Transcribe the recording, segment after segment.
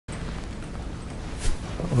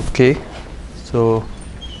Okay, so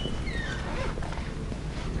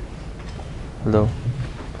hello.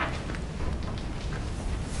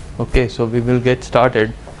 Okay, so we will get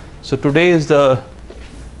started. So today is the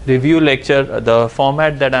review lecture. The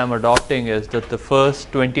format that I'm adopting is that the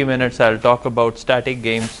first 20 minutes I'll talk about static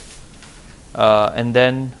games, and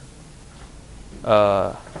then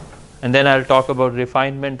I'll talk about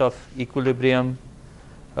refinement of equilibrium.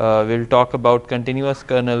 We'll talk about continuous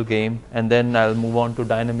kernel game, and then I'll move on to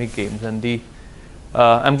dynamic games. And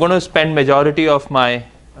I'm going to spend majority of my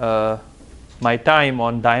my time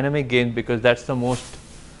on dynamic games because that's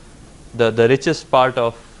the richest part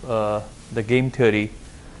of the game theory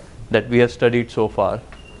that we have studied so far.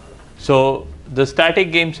 So the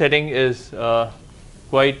static game setting is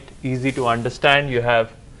quite easy to understand.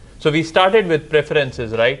 So we started with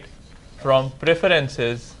preferences, right? From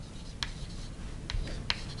preferences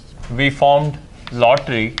we formed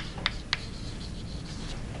lottery.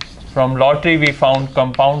 From lottery we found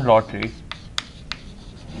compound lottery.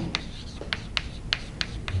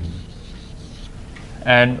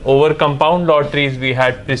 And over compound lotteries we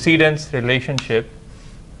had precedence relationship.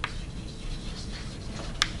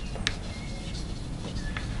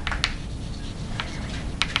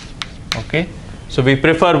 Okay, so we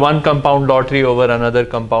prefer one compound lottery over another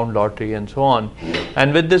compound lottery and so on.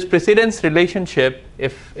 And with this precedence relationship,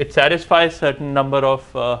 if it satisfies certain number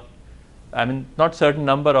of not certain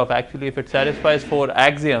number of, actually if it satisfies 4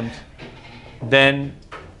 axioms, then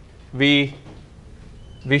we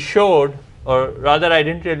showed, or rather I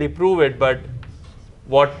didn't really prove it, but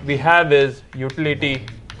what we have is utility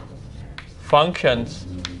functions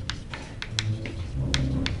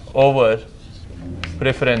over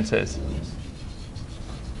preferences.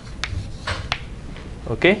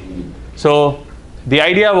 Okay, so the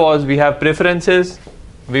idea was we have preferences,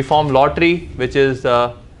 we form lottery, which is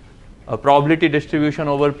a probability distribution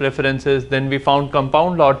over preferences. Then we found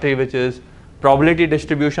compound lottery, which is probability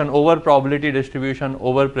distribution over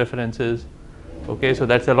preferences. Okay, so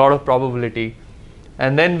that's a lot of probability.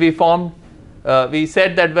 And then we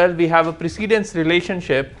said that, well, we have a precedence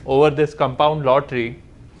relationship over this compound lottery.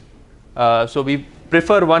 So we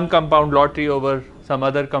prefer one compound lottery over some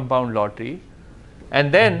other compound lottery.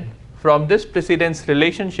 And then from this precedence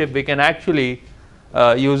relationship we can actually,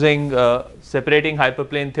 using separating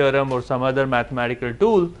hyperplane theorem or some other mathematical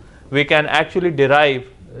tool, we can actually derive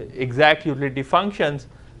exact utility functions.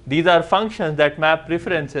 These are functions that map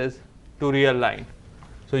preferences to real line.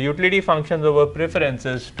 So utility functions over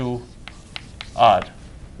preferences to R.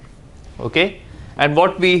 Okay, and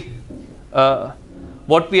what we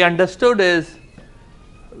understood is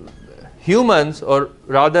humans, or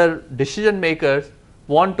rather decision makers,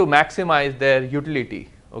 want to maximize their utility.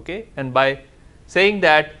 Okay, and by saying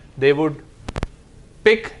that, they would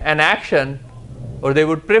pick an action, or they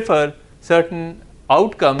would prefer certain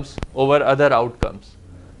outcomes over other outcomes.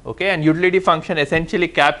 Okay, and utility function essentially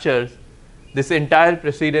captures this entire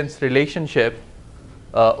precedence relationship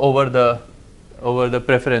over the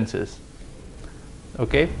preferences.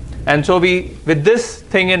 Okay, and so with this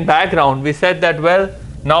thing in background, we said that, well,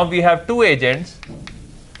 now we have 2 agents,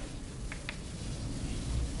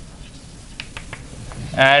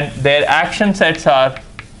 and their action sets are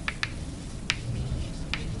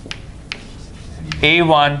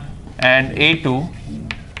A1 and A2.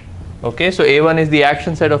 Okay, so A1 is the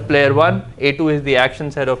action set of player 1, A2 is the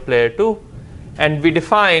action set of player 2, and we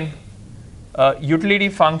define utility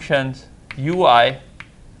functions UI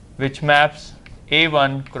which maps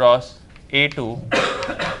A1 cross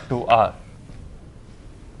A2 to R.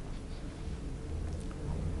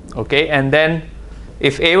 Okay, and then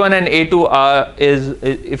if A1 and A2 are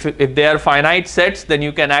if they are finite sets, then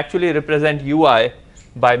you can actually represent UI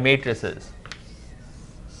by matrices.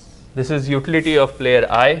 This is utility of player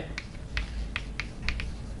I.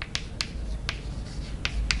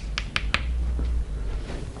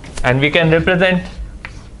 And we can represent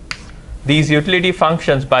these utility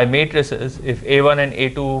functions by matrices if A1 and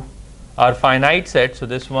A2 are finite sets. So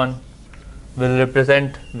this one will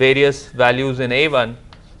represent various values in A1,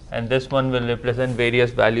 and this one will represent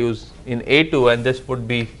various values in A2, and this would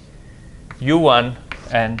be U1,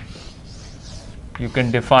 and you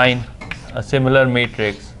can define a similar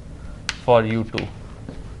matrix for U2.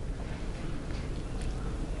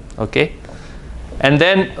 Okay, and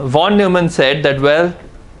then von Neumann said that, well,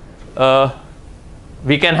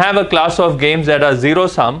 we can have a class of games that are zero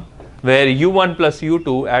sum, where U1 plus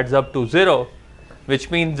U2 adds up to 0, which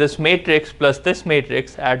means this matrix plus this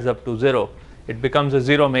matrix adds up to 0. It becomes a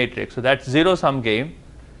 0 matrix. So that's zero sum game.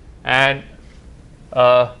 And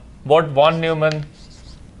what von Neumann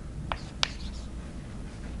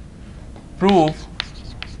proved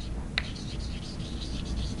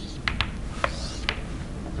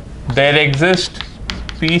there exists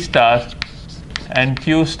P star and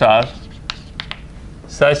Q star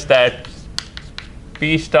such that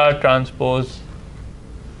P star transpose,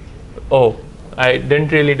 oh, I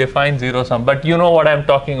didn't really define zero sum, but you know what I'm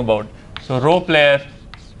talking about. So rho player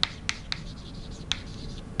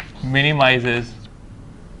minimizes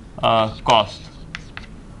cost.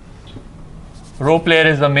 Rho player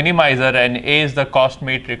is the minimizer and A is the cost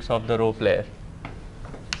matrix of the rho player.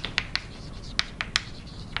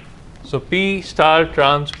 So P star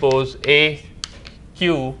transpose A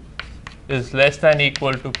Q is less than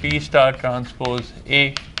equal to P star transpose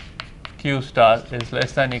A Q star is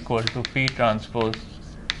less than equal to P transpose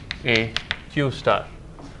A Q star.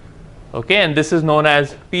 Okay, and this is known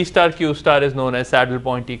as P star Q star is known as saddle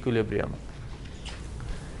point equilibrium.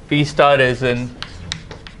 P star is in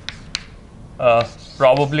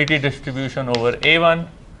probability distribution over A1,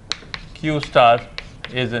 Q star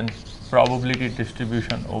is in probability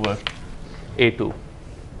distribution over A2.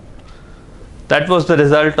 That was the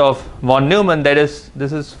result of von Neumann. This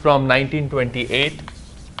is from 1928,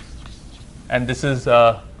 and this is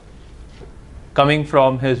coming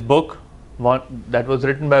from his book that was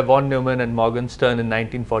written by von Neumann and Morgenstern in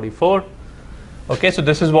 1944. Okay, so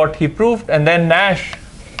this is what he proved, and then Nash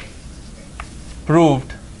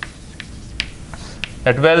proved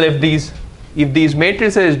that, well, if these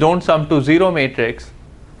matrices don't sum to zero matrix,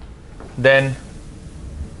 then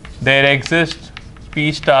there exists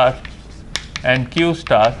P star and Q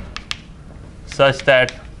star such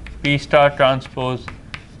that P star transpose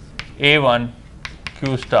A1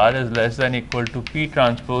 Q star is less than equal to P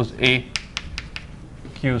transpose A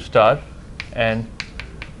Q star, and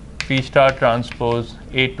P star transpose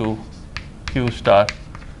A2 Q star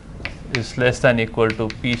is less than equal to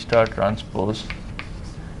P star transpose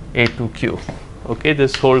A2Q. Okay,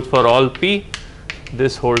 this holds for all P,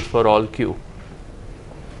 this holds for all Q.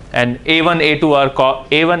 And A1,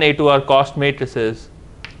 A2 are cost matrices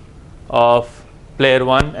of player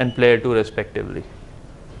 1 and player 2 respectively.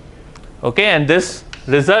 Okay, and this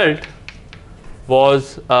result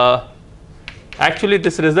was actually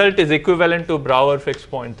this result is equivalent to Brouwer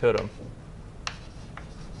fixed point theorem.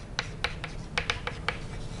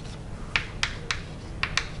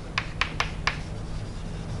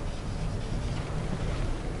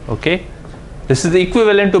 Okay, this is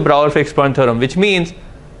equivalent to Brouwer fixed point theorem, which means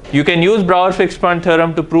you can use Brouwer fixed point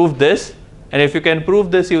theorem to prove this, and if you can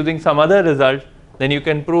prove this using some other result, then you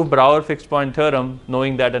can prove Brouwer fixed point theorem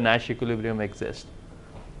knowing that a Nash equilibrium exists.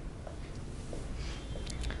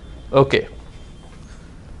 Okay,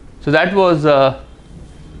 so that was a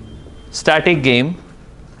static game,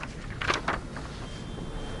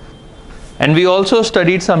 and we also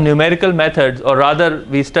studied some numerical methods, or rather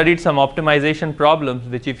we studied some optimization problems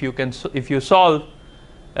which if you solve,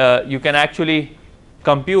 you can actually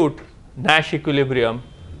compute Nash equilibrium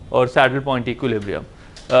or saddle point equilibrium.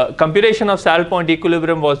 Computation of saddle point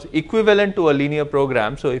equilibrium was equivalent to a linear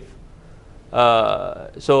program. So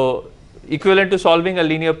equivalent to solving a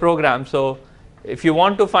linear program. So if you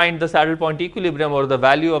want to find the saddle point equilibrium or the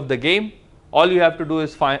value of the game, all you have to do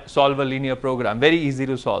is solve a linear program. Very easy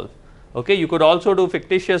to solve. Okay, you could also do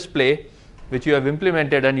fictitious play, which you have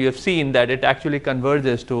implemented, and you have seen that it actually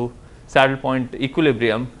converges to saddle point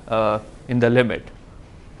equilibrium in the limit.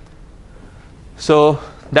 So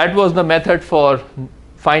that was the method for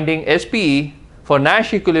finding SPE. For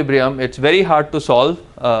Nash equilibrium, it's very hard to solve.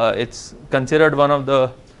 It's considered one of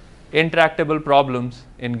the intractable problems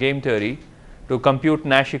in game theory to compute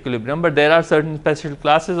Nash equilibrium, but there are certain special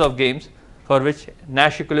classes of games for which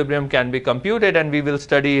Nash equilibrium can be computed, and we will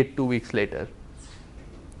study it 2 weeks later.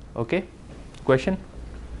 Okay, question?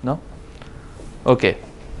 No? Okay.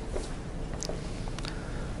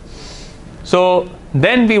 So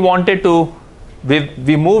then we wanted to,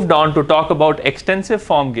 we moved on to talk about extensive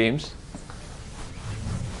form games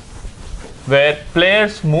where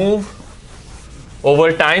players move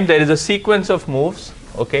over time. There is a sequence of moves,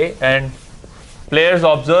 okay, and players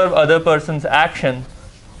observe other person's action,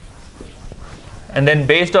 and then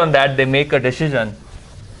based on that they make a decision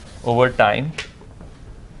over time.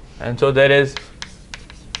 And so there is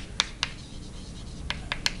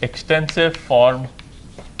extensive form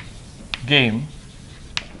game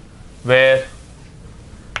where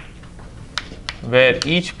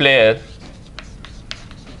each player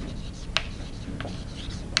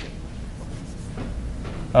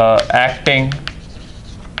acting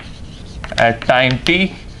at time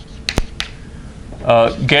t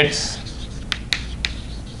gets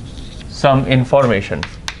some information.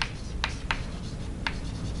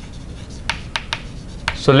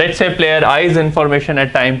 So let's say player i's information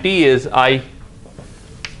at time t is I,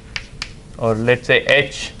 or let's say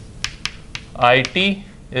h IT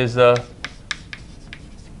is the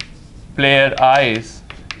player I's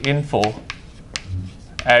info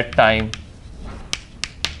at time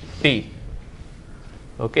t.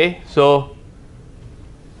 Okay, so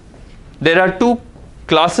there are two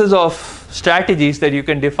classes of strategies that you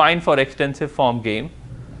can define for extensive form game.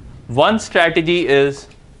 One strategy is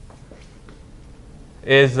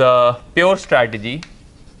a pure strategy,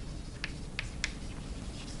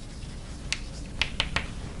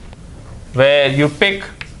 where you pick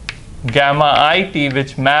gamma IT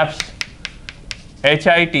which maps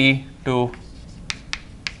HIT to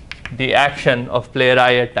the action of player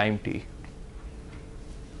I at time t.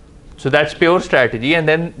 So that's pure strategy. And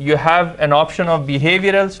then you have an option of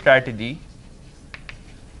behavioral strategy,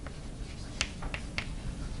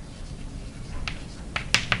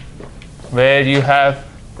 where you have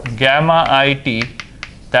gamma IT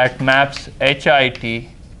that maps HIT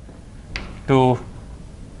to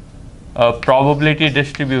a probability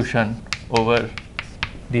distribution over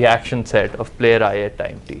the action set of player I at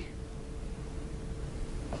time t.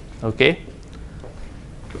 Okay.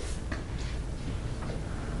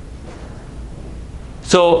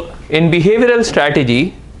 So in behavioral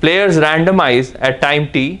strategy, players randomize at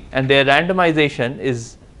time t, and their randomization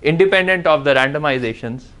is independent of the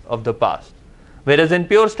randomizations of the past. Whereas in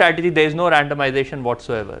pure strategy, there is no randomization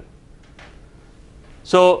whatsoever.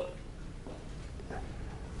 So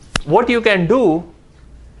what you can do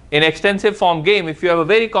in extensive form game, if you have a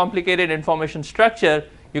very complicated information structure,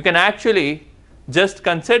 you can actually just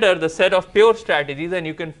consider the set of pure strategies and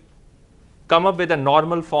you can come up with a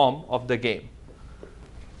normal form of the game.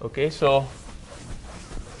 Okay, so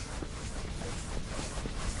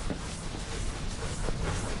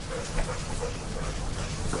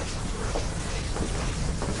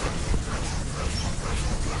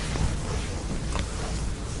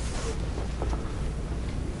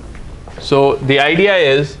the idea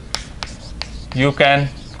is you can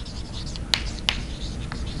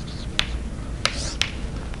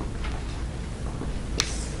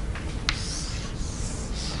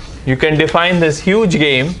define this huge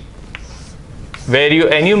game where you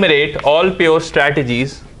enumerate all pure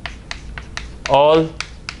strategies of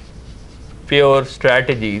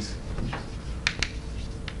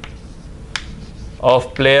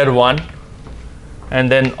player 1 and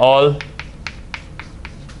then all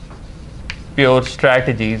pure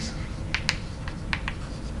strategies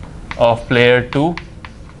of player 2.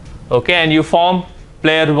 Okay, and you form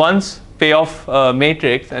player 1's payoff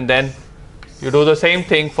matrix, and then you do the same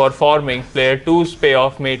thing for forming player 2's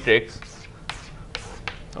payoff matrix.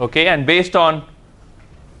 Okay, and based on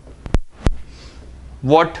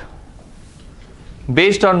what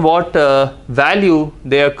value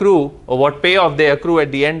they accrue or what payoff they accrue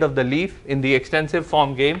at the end of the leaf in the extensive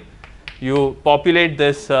form game, you populate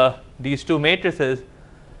these two matrices,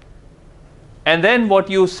 and then what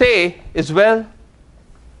you say is, well,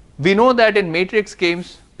 we know that in matrix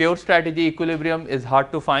games pure strategy equilibrium is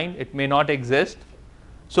hard to find, it may not exist,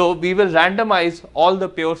 so we will randomize all the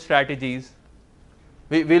pure strategies.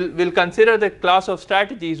 We'll consider the class of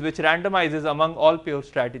strategies which randomizes among all pure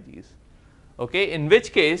strategies. Okay, in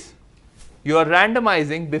which case you are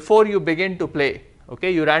randomizing before you begin to play.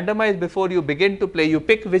 Okay, you randomize before you begin to play, you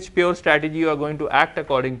pick which pure strategy you are going to act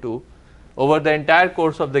according to over the entire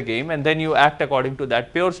course of the game, and then you act according to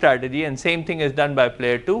that pure strategy, and same thing is done by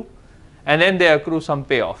player 2, and then they accrue some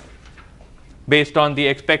payoff based on the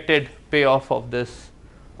expected payoff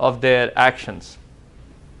of their actions.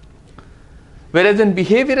 Whereas in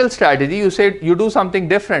behavioral strategy, you say you do something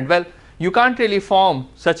different. Well, you can't really form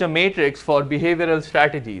such a matrix for behavioral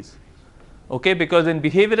strategies. Okay, because in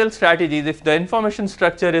behavioral strategies, if the information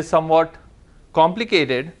structure is somewhat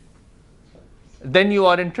complicated, then you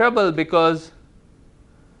are in trouble because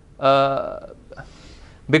now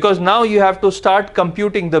you have to start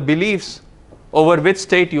computing the beliefs over which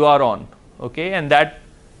state you are on. Okay, and that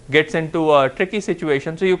gets into a tricky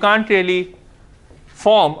situation. So you can't really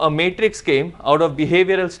form a matrix game out of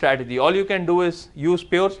behavioral strategy. All you can do is use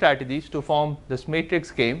pure strategies to form this matrix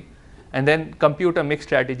game and then compute a mixed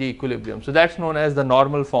strategy equilibrium. So that's known as the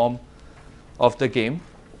normal form of the game.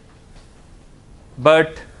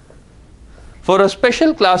 But for a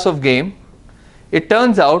special class of game, it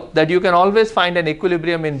turns out that you can always find an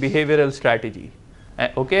equilibrium in behavioral strategy.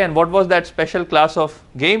 Okay, and what was that special class of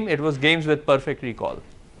game? It was games with perfect recall.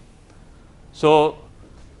 So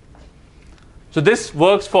this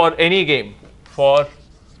works for any game, for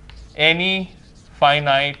any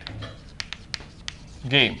finite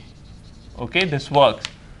game. Okay, this works.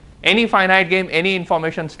 Any finite game, any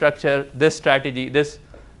information structure, this strategy, this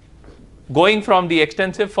going from the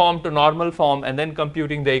extensive form to normal form and then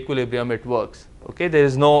computing the equilibrium, it works. Okay, there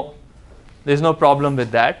is no problem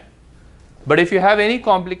with that. But if you have any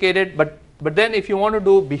complicated, but then if you want to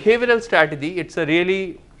do behavioral strategy, it's a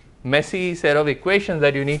really messy set of equations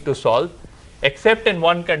that you need to solve, except in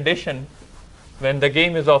one condition, when the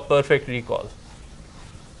game is of perfect recall.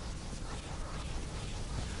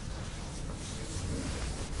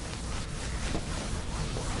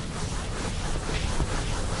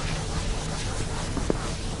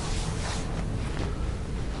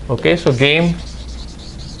 Okay, so game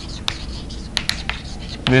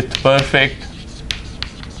with perfect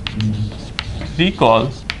recall.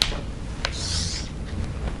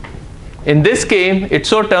 In this game, it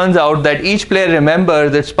so turns out that each player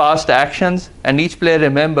remembers its past actions and each player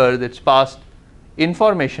remembers its past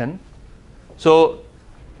information. So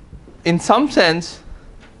in some sense,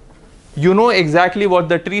 you know exactly what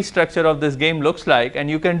the tree structure of this game looks like, and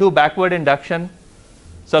you can do backward induction,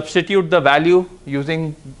 substitute the value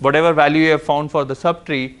using whatever value you have found for the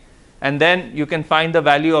subtree, and then you can find the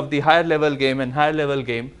value of the higher level game and higher level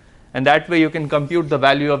game, and that way you can compute the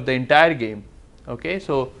value of the entire game. Okay,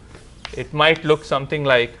 so it might look something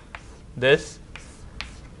like this.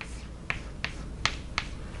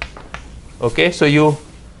 Okay, so you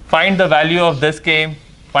find the value of this game,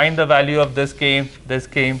 find the value of this game, this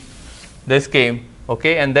game, this game,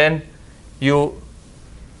 okay, and then you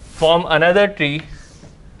form another tree.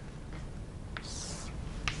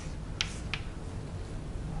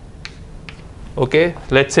 Okay,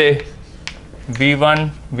 let's say V1,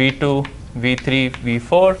 V2, V3,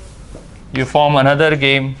 V4. You form another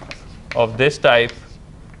game of this type,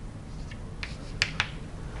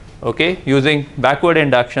 okay, using backward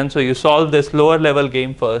induction. So you solve this lower level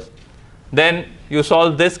game first, then you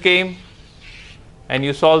solve this game and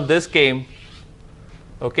you solve this game,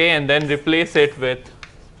 okay, and then replace it with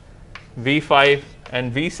V5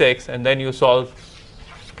 and V6, and then you solve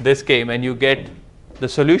this game and you get the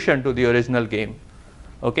solution to the original game.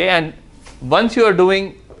 Okay, and once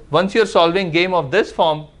you're solving game of this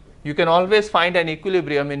form, you can always find an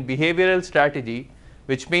equilibrium in behavioral strategy,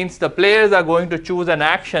 which means the players are going to choose an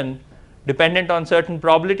action dependent on certain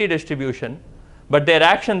probability distribution, but their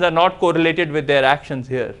actions are not correlated with their actions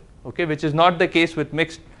here, okay, which is not the case with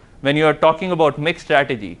mixed, when you are talking about mixed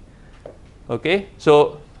strategy. Okay,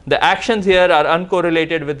 so the actions here are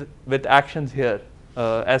uncorrelated with actions here.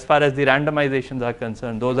 As far as the randomizations are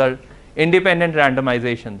concerned, those are independent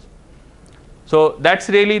randomizations. So that's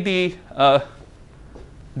really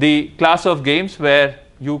the class of games where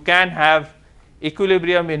you can have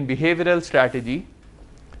equilibrium in behavioral strategy,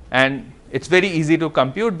 and it's very easy to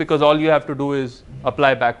compute because all you have to do is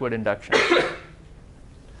apply backward induction.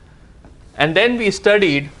 And then we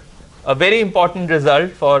studied a very important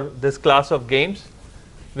result for this class of games,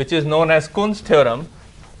 which is known as Kunz theorem.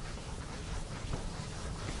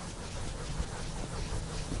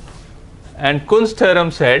 And Kunz theorem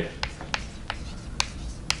said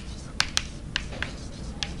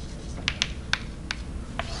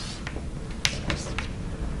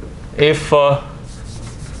if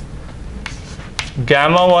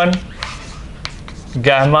gamma 1,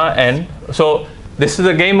 gamma n, so this is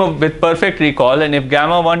a game with perfect recall, and if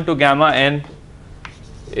gamma 1 to gamma n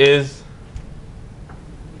is,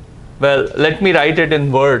 well, let me write it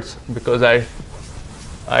in words because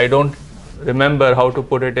I don't remember how to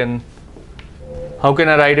put it in. How can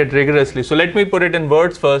I write it rigorously? So let me put it in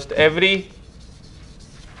words first. Every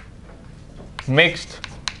mixed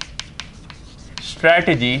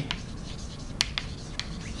strategy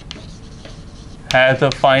has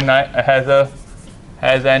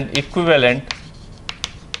an equivalent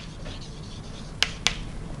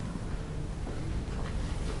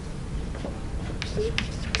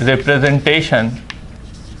representation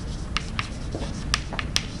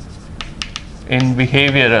in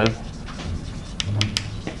behavioral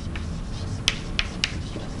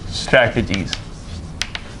strategies,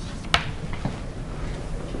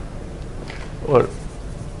 or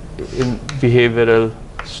in behavioral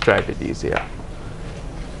strategies, yeah.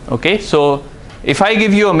 Okay, so if I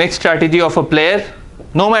give you a mixed strategy of a player,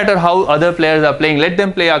 no matter how other players are playing, let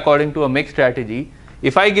them play according to a mixed strategy.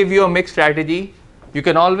 If I give you a mixed strategy, you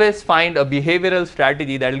can always find a behavioral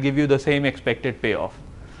strategy that will give you the same expected payoff.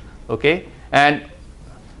 Okay, and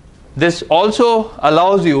this also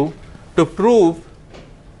allows you to prove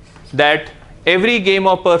that every game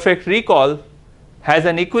of perfect recall has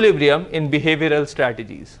an equilibrium in behavioral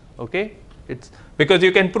strategies. Okay, it's because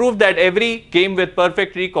you can prove that every game with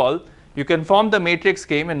perfect recall, you can form the matrix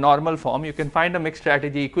game in normal form, you can find a mixed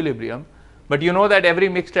strategy equilibrium, but you know that every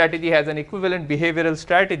mixed strategy has an equivalent behavioral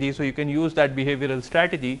strategy, so you can use that behavioral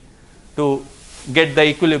strategy to get the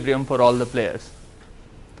equilibrium for all the players.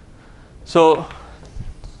 So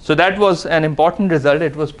that was an important result.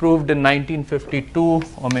 It was proved in 1952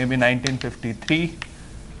 or maybe 1953,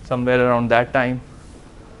 somewhere around that time.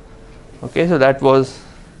 Okay, so that was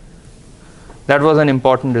an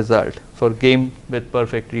important result for game with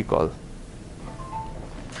perfect recall.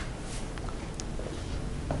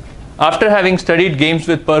 After having studied games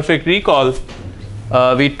with perfect recall,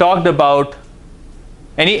 we talked about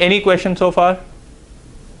any questions so far?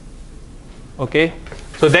 Okay,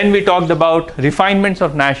 so then we talked about refinements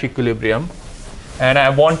of Nash equilibrium, and I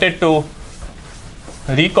wanted to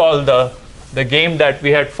recall the game that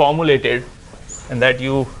we had formulated and that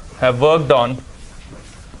you have worked on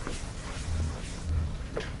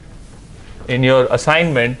in your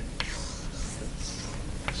assignment.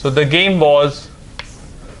 So the game was,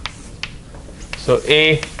 so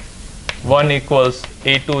A1 equals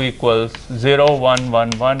A2 equals 0 1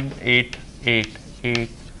 1 1 8 8 8.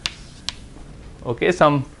 Okay,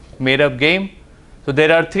 some made up game. So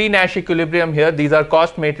there are three Nash equilibrium here. These are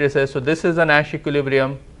cost matrices. So this is a Nash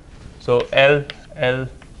equilibrium. So L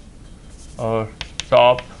or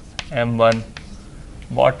top M1,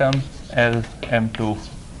 bottom L M2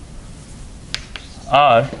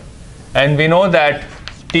 R, and we know that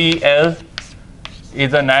TL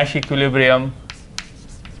is a Nash equilibrium.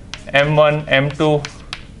 M1 M2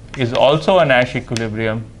 is also a Nash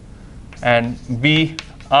equilibrium, and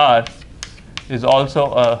BR is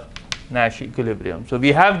also a Nash equilibrium. So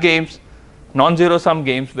we have games, non-zero sum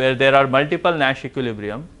games, where there are multiple Nash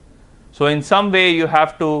equilibrium. So in some way you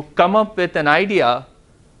have to come up with an idea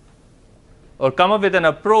or come up with an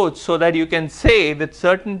approach so that you can say with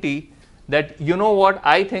certainty that, you know what,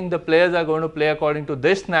 I think the players are going to play according to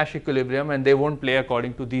this Nash equilibrium and they won't play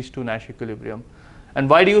according to these two Nash equilibrium. And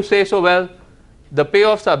why do you say so? Well, the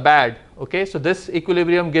payoffs are bad. Okay, so this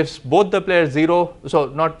equilibrium gives both the players 0, so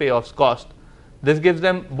not payoffs, cost. This gives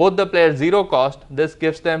them both the players 0 cost, this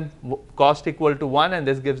gives them cost equal to 1, and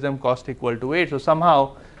this gives them cost equal to 8. So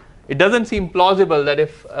somehow it doesn't seem plausible that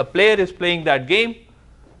if a player is playing that game,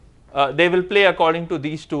 they will play according to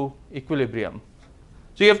these two equilibrium.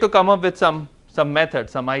 So you have to come up with some method,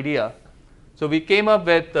 some idea. So we came up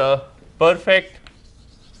with perfect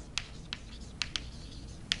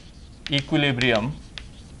equilibrium,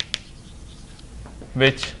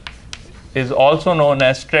 which is also known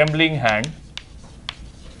as trembling hand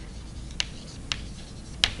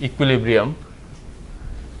equilibrium,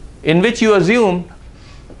 in which you assume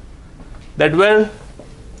that, well,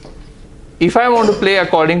 if I want to play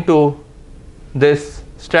according to this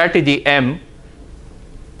strategy M,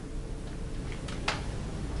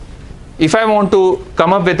 if I want to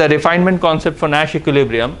come up with a refinement concept for Nash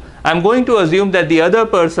equilibrium, I am going to assume that the other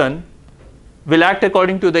person will act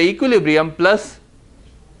according to the equilibrium plus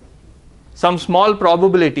some small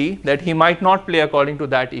probability that he might not play according to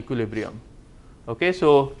that equilibrium. Okay,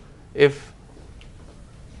 so if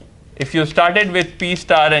you started with P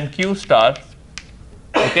star and Q star,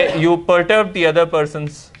 okay, you perturb the other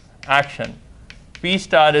person's action. P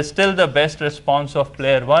star is still the best response of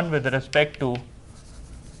player 1 with respect to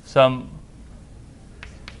some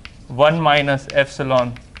 1 minus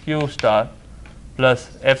epsilon Q star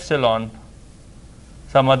plus epsilon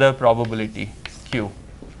some other probability Q,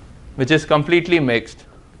 which is completely mixed.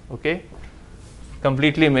 Okay,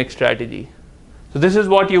 completely mixed strategy. So this is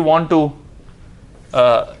what you want to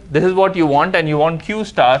this is what you want, and you want Q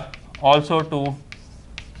star also to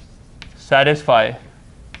satisfy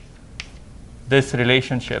this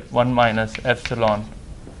relationship 1 minus epsilon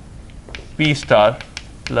P star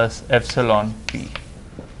plus epsilon P.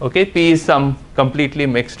 Okay, P is some completely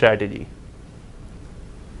mixed strategy.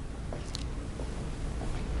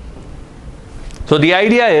 So the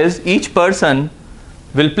idea is each person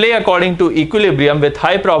will play according to equilibrium with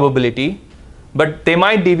high probability, but they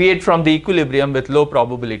might deviate from the equilibrium with low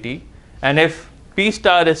probability. And if P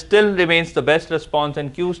star still remains the best response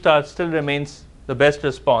and Q star still remains the best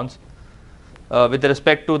response with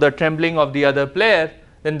respect to the trembling of the other player,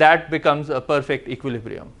 then that becomes a perfect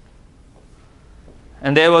equilibrium.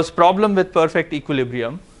 And there was problem with perfect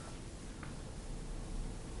equilibrium,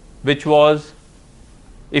 which was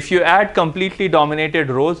if you add completely dominated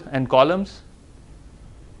rows and columns,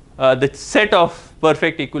 the set of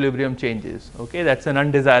perfect equilibrium changes. Okay, that's an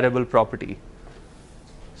undesirable property.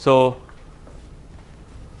 So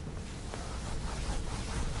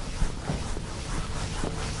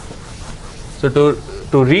to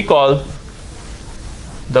recall,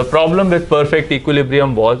 the problem with perfect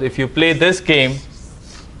equilibrium was if you play this game,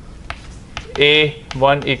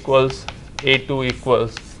 A1 equals A2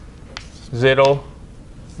 equals 0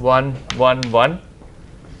 1 1 1,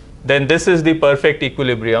 then this is the perfect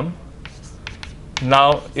equilibrium.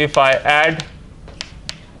 Now if I add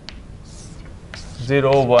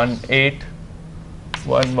 0, 1, 8,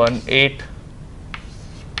 1, 1, 8,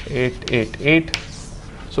 8, 8, 8.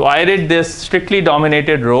 So I did this strictly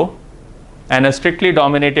dominated row and a strictly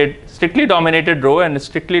dominated row and a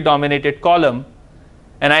strictly dominated column,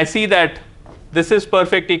 and I see that this is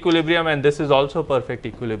perfect equilibrium and this is also perfect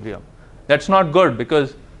equilibrium. That's not good,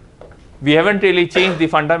 because we haven't really changed the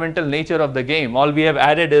fundamental nature of the game. All we have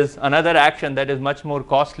added is another action that is much more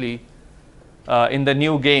costly in the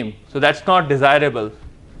new game. So that's not desirable.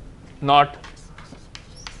 Not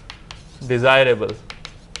desirable.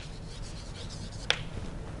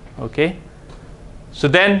 Okay. So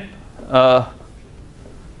then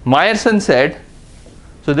Meyerson said,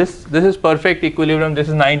 so this is perfect equilibrium. This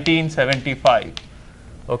is 1975.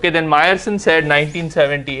 Okay. Then Meyerson said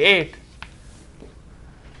 1978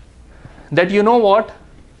 that, you know what,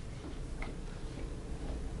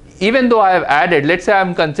 even though I have added, let's say I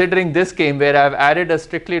am considering this game where I have added a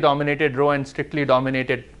strictly dominated row and strictly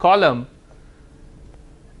dominated column,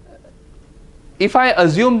 if I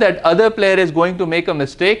assume that other player is going to make a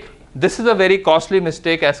mistake, this is a very costly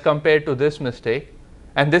mistake as compared to this mistake,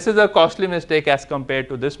 and this is a costly mistake as compared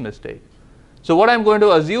to this mistake. So what I'm going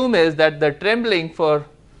to assume is that the trembling for,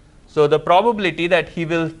 so the probability that he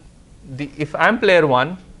will, if I'm player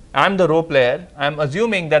 1, I'm the row player, I'm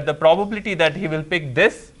assuming that the probability that he will pick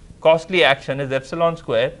this costly action is epsilon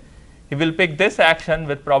square. He will pick this action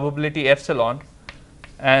with probability epsilon,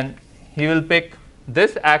 and he will pick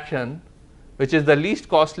this action, which is the least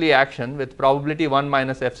costly action, with probability 1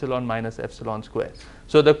 minus epsilon square.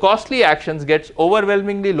 So the costly actions gets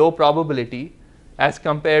overwhelmingly low probability as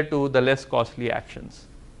compared to the less costly actions.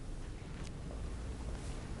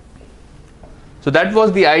 So that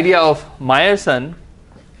was the idea of Meyerson,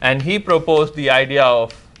 and he proposed the idea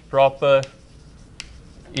of proper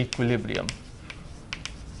equilibrium,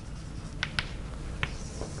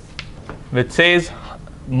 which says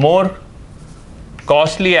more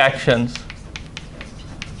costly actions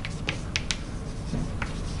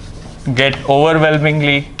get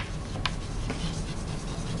overwhelmingly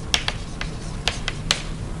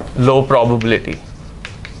low probability.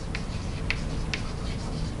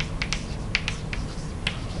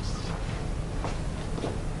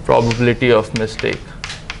 Probability of mistake.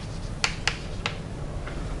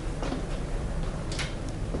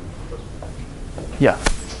 Yeah.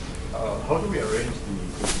 How do we arrange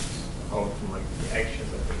the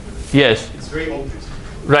actions? Yes. It's very obvious.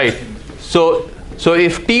 Right. So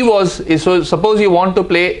if T was, so suppose you want to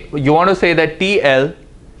play, you want to say that TL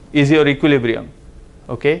is your equilibrium.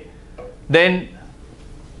 Okay. Then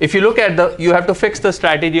if you look at the, you have to fix the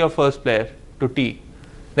strategy of first player to T.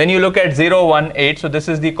 Then you look at 0, 1, 8. So this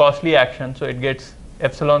is the costly action, so it gets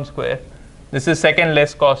epsilon square. This is second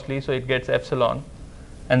less costly, so it gets epsilon.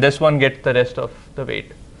 And this one gets the rest of the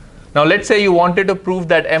weight. Now let's say you wanted to prove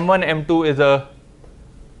that M1, M2 is a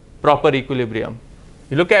proper equilibrium.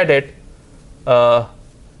 You look at it,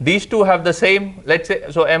 these two have the same, let's say,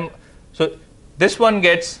 so this one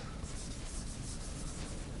gets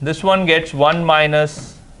 1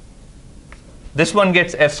 minus, this one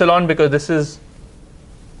gets epsilon because this is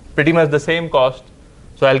pretty much the same cost.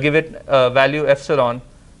 So I'll give it value epsilon.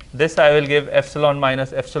 This I will give epsilon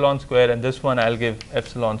minus epsilon square, and this one I'll give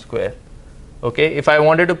epsilon square. Okay. If I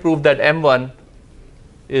wanted to prove that M1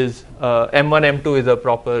 is M1, M2 is a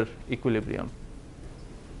proper equilibrium.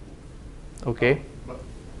 Okay. But,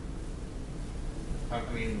 I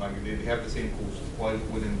mean, like they have the same cost. Why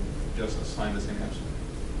wouldn't just assign the same epsilon?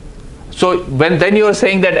 So then you are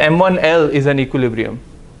saying that M1L is an equilibrium.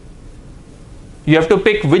 You have to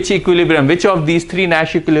pick which equilibrium, which of these three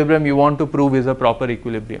Nash equilibrium you want to prove is a proper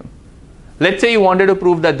equilibrium. Let's say you wanted to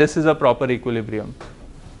prove that this is a proper equilibrium.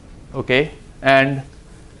 Okay, and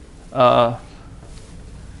now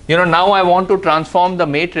I want to transform the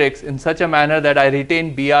matrix in such a manner that I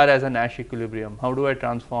retain BR as a Nash equilibrium. How do I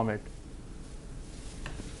transform it?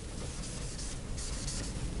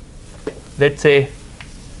 Let's say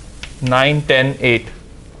 9, 10, 8.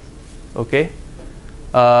 Okay.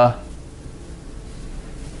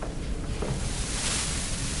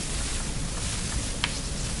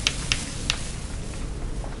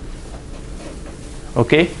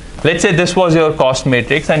 Okay, let's say this was your cost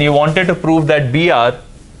matrix and you wanted to prove that BR,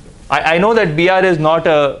 I know that BR is not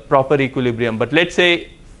a proper equilibrium, but let's say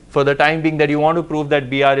for the time being that you want to prove that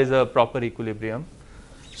BR is a proper equilibrium.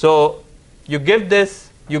 So you give this,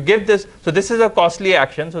 so this is a costly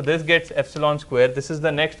action, so this gets epsilon square, this is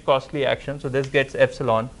the next costly action, so this gets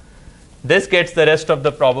epsilon, this gets the rest of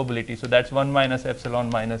the probability, so that's 1 minus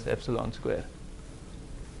epsilon square.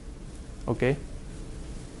 Okay.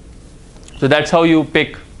 So that's how you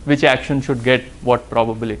pick which action should get what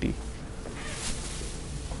probability.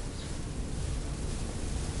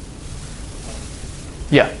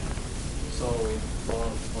 Yeah. So for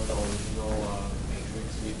the original matrix,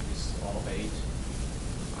 it is all 8,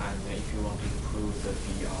 and if you want to prove that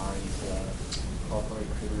VR is a proper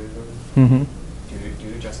equilibrium, Mm-hmm. do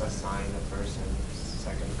you just assign the first and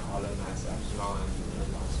second column as epsilon and the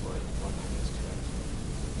last one 1 minus 2 epsilon?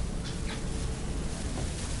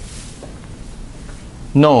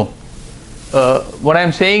 No. What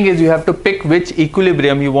I'm saying is you have to pick which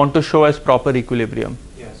equilibrium you want to show as proper equilibrium.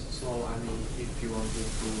 Yes. So I mean, if you want to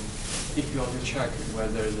prove, if you want to check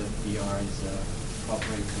whether the VR is a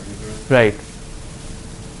proper equilibrium, Right.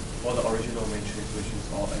 for the original matrix, which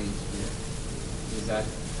is all 8 here, is that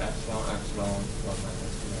epsilon 1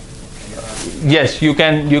 minus 2 epsilon? Yes, you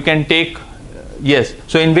can take yes.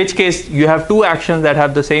 So in which case you have two actions that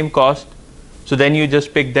have the same cost. So then you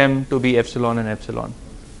just pick them to be epsilon and epsilon.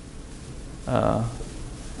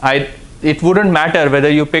 It wouldn't matter whether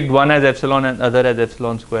you picked one as epsilon and other as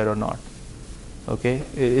epsilon square or not. Okay,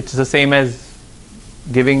 it's the same as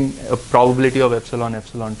giving a probability of epsilon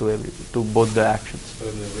to both the actions. So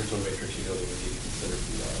in the original matrix, you don't even need to consider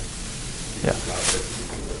VR. Yeah. It's not a perfect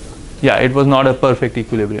equilibrium. Yeah, it was not a perfect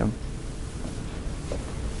equilibrium.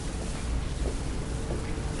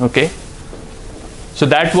 Okay. So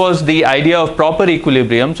that was the idea of proper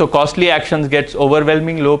equilibrium. So costly actions gets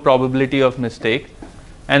overwhelming low probability of mistake.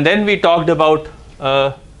 And then we talked about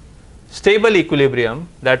stable equilibrium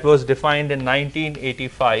that was defined in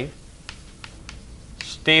 1985.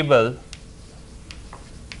 Stable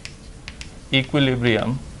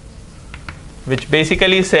equilibrium, which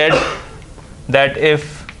basically said that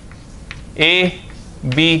if A,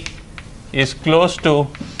 B is close to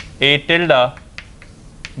A tilde,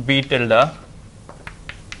 B tilde,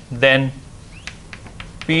 then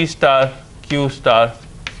P star Q star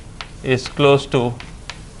is close to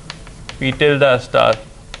P tilde star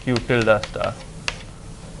Q tilde star.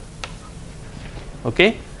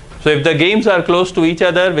 Okay. So if the games are close to each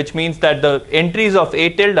other, which means that the entries of A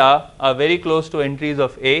tilde are very close to entries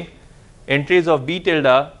of A, entries of B tilde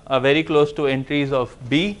are very close to entries of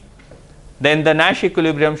B, then the Nash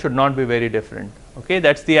equilibrium should not be very different. Okay,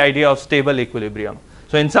 that's the idea of stable equilibrium.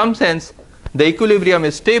 So in some sense, the equilibrium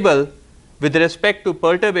is stable with respect to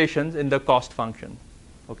perturbations in the cost function,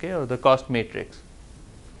 okay, or the cost matrix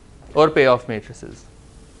or payoff matrices.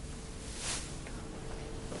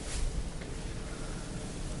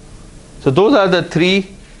 So those are the three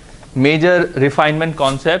major refinement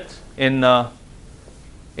concepts in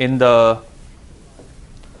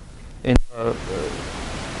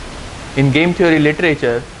game theory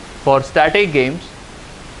literature for static games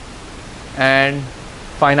and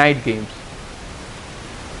finite games.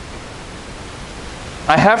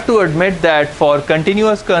 I have to admit that for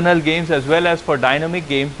continuous kernel games as well as for dynamic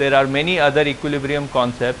games, there are many other equilibrium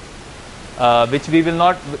concepts which we will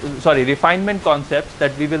not, refinement concepts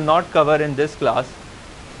that we will not cover in this class.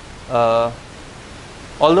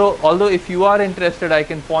 Although if you are interested, I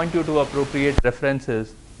can point you to appropriate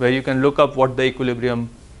references where you can look up what the equilibrium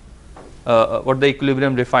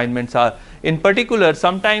refinements are. In particular,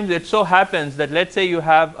 sometimes it so happens that let's say you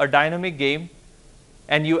have a dynamic game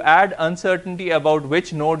and you add uncertainty about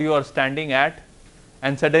which node you are standing at,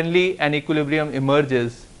 and suddenly an equilibrium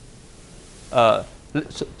emerges.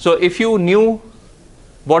 So if you knew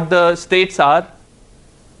what the states are,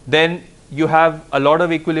 then you have a lot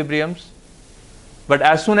of equilibriums. But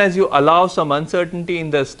as soon as you allow some uncertainty in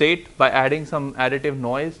the state by adding some additive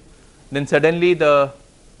noise, then suddenly the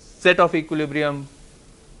set of equilibrium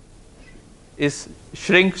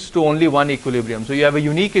shrinks to only one equilibrium. So you have a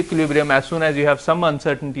unique equilibrium as soon as you have some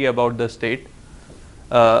uncertainty about the state.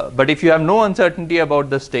 But if you have no uncertainty about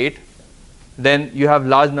the state, then you have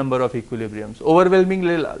large number of equilibriums,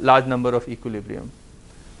 overwhelmingly large number of equilibrium.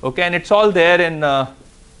 Okay, and it's all there in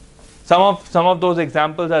some of those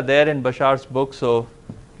examples are there in Bashar's book, so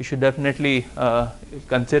you should definitely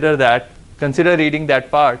consider reading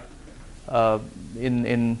that part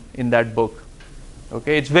in that book.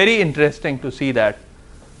 Okay, it's very interesting to see that.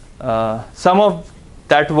 Some of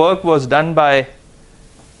that work was done by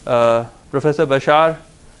Professor Bashar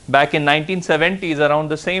back in 1970s, around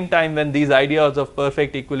the same time when these ideas of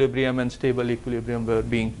perfect equilibrium and stable equilibrium were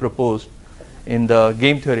being proposed in the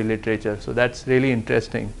game theory literature. So that's really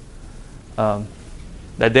interesting. That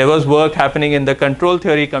there was work happening in the control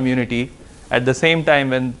theory community at the same time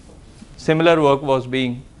when similar work was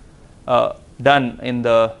being done in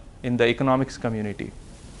the economics community.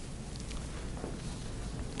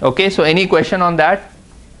 Okay, so any question on that?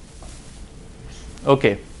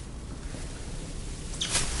 Okay.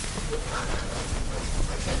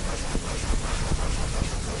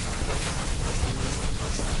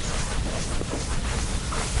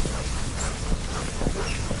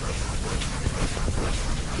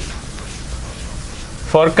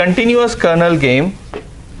 for continuous kernel game,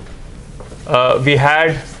 we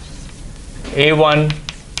had A1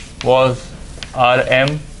 was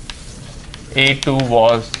Rm, A2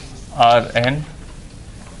 was Rn,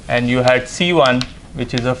 and you had C1,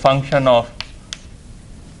 which is a function of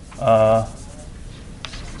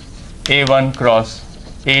A1 cross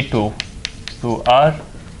A2 to R,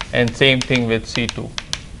 and same thing with C2.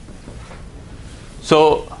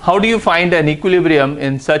 So how do you find an equilibrium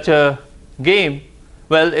in such a game?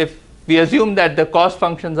 Well, if we assume that the cost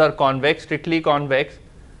functions are convex, strictly convex,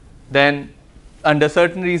 then under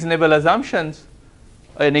certain reasonable assumptions,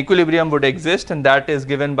 an equilibrium would exist, and that is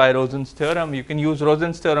given by Rosen's theorem. You can use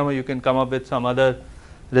Rosen's theorem, or you can come up with some other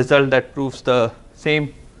result that proves the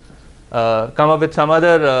same, come up with some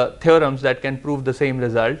other theorems that can prove the same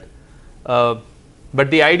result. But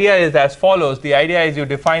the idea is as follows. The idea is you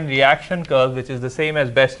define reaction curve, which is the same as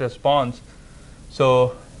best response.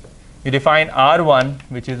 So you define R1,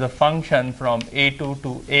 which is a function from A2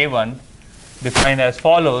 to A1, defined as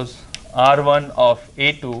follows. R1 of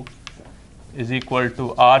A2 is equal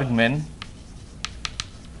to argmin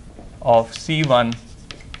of C1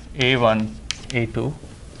 A1 A2,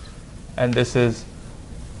 and this is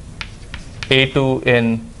A2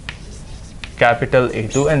 in capital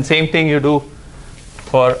A2, and same thing you do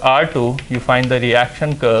for R2. You find the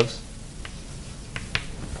reaction curves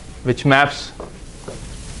which maps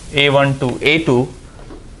A1 to A2,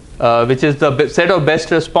 which is the set of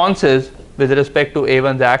best responses with respect to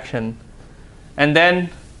A1's action, and then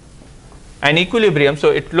an equilibrium. So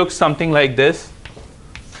it looks something like this.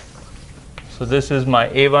 So this is my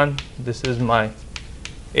A1, this is my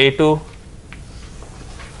A2.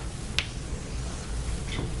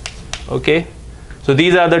 Okay, so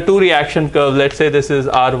these are the two reaction curves. Let's say this is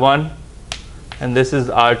R1 and this is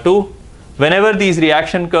R2. Whenever these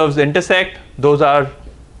reaction curves intersect, those are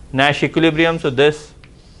Nash equilibrium. So this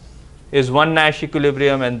is one Nash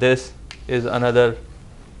equilibrium and this is another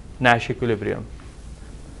Nash equilibrium.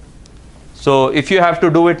 So if you have to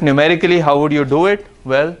do it numerically, how would you do it?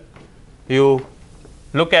 Well, you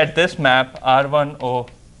look at this map R1O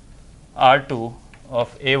R2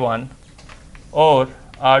 of A1 or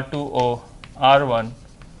R2O R1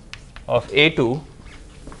 of A2.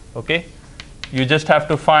 Okay, you just have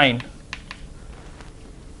to find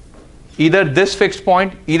either this fixed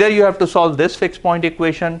point, either you have to solve this fixed point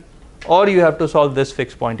equation or you have to solve this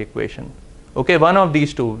fixed point equation. Okay, one of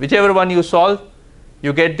these two, whichever one you solve,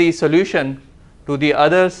 you get the solution to the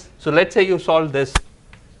others. So let's say you solve this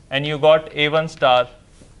and you got A1 star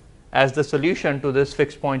as the solution to this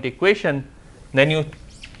fixed point equation, then you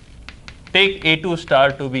take A2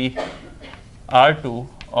 star to be R2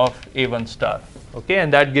 of A1 star. Okay,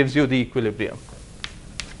 and that gives you the equilibrium.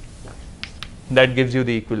 That gives you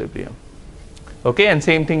the equilibrium. Okay, and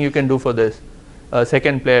same thing you can do for this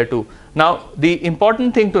second player too. Now the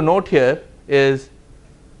important thing to note here is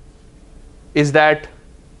that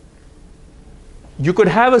you could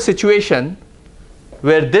have a situation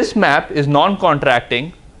where this map is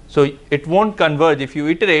non-contracting, so it won't converge. If you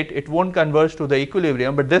iterate, it won't converge to the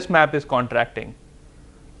equilibrium, but this map is contracting.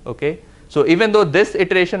 Okay, so even though this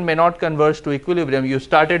iteration may not converge to equilibrium, you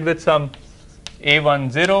started with some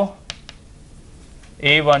A10,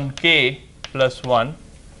 A1k plus 1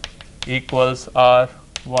 equals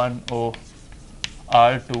R10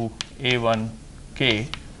 R2 A1k.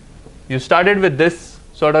 You started with this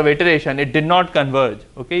sort of iteration, it did not converge.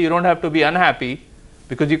 Okay, you don't have to be unhappy,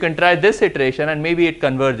 because you can try this iteration and maybe it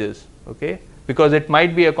converges. Okay, because it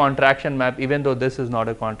might be a contraction map even though this is not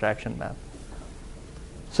a contraction map.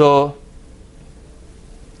 So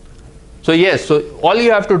yes, so all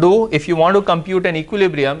you have to do if you want to compute an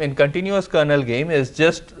equilibrium in continuous kernel game is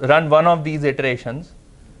just run one of these iterations,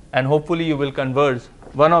 and hopefully you will converge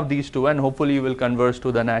one of these two, and hopefully you will converge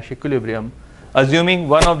to the Nash equilibrium, assuming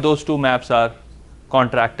one of those two maps are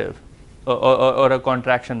contractive or a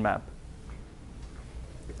contraction map.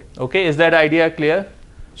 Okay, is that idea clear?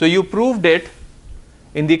 So you proved it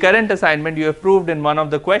in the current assignment. You have proved in one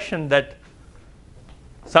of the questions that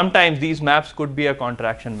sometimes these maps could be a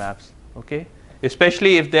contraction maps. Okay,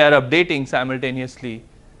 especially if they are updating simultaneously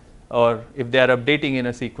or if they are updating in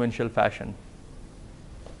a sequential fashion.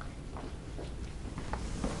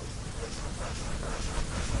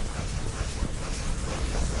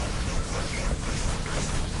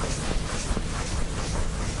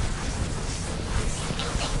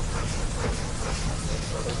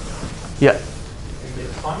 Yeah. In the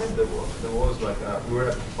assignment there was like we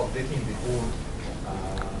were updating the whole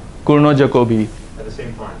Cournot-Jacobi. at the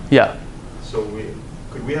same time. Yeah. So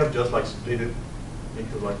could we have just like split it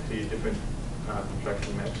into like 3 different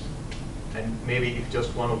contraction maps, and maybe if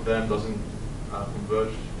just one of them doesn't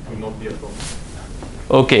converge will not be a problem.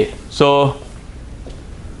 Okay, so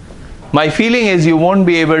my feeling is you won't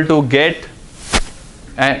be able to get,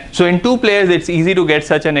 so in 2 players it's easy to get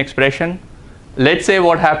such an expression. Let's say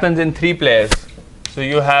what happens in 3 players. So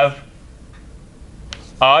you have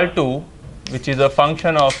R2, which is a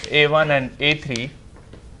function of A1 and A3.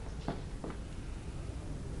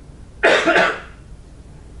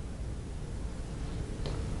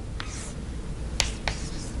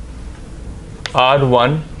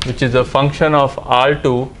 R1, which is a function of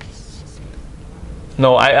R2.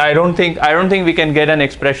 No, I don't think we can get an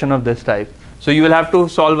expression of this type. So you will have to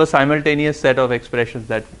solve a simultaneous set of expressions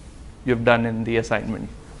that you've done in the assignment.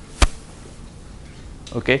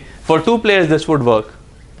 Okay, for 2 players this would work.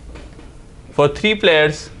 For 3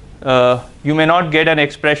 players, you may not get an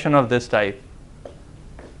expression of this type.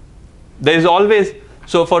 There is always,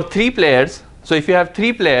 so for 3 players, so if you have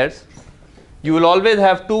 3 players, you will always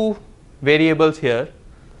have 2 variables here.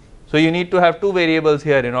 So you need to have 2 variables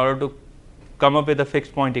here in order to come up with a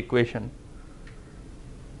fixed point equation.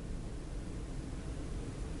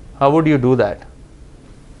 How would you do that?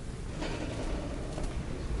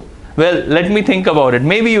 Well, let me think about it.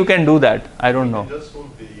 Maybe you can do that. I don't know. Just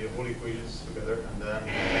solve the whole equations together and then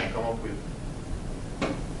you can come up with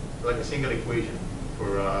like a single equation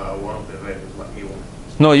for one of the values, like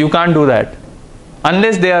A1. No, you can't do that.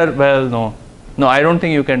 Unless they are, well, no. No, I don't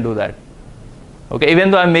think you can do that. Okay,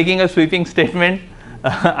 even though I'm making a sweeping statement,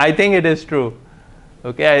 I think it is true.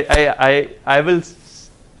 Okay, I will,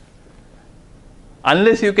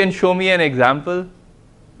 unless you can show me an example,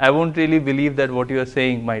 I won't really believe that what you are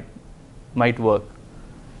saying might work.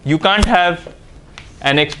 You can't have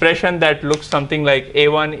an expression that looks something like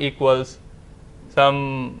A1 equals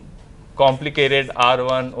some complicated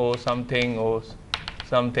R1 or something of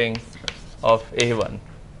A1.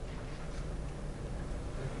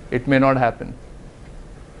 It may not happen.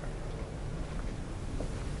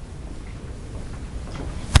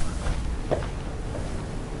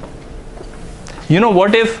 You know,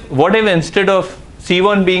 what if instead of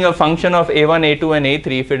C1 being a function of A1, A2 and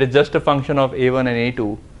A3, if it is just a function of A1 and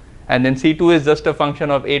A2, and then C2 is just a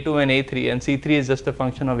function of A2 and A3, and C3 is just a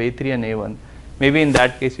function of A3 and A1, maybe in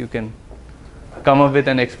that case you can come up with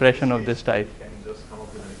an expression of this type. You can just come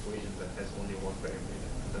up with an equation that has only one variable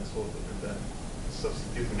and then solve it and then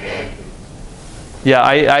substituting the equation. Yeah,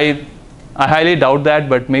 I highly doubt that,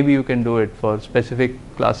 but maybe you can do it for specific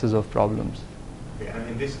classes of problems. Okay, and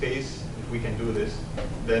in this case, if we can do this,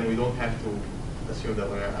 then we don't have to assume that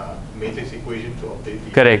we have a matrix equation to update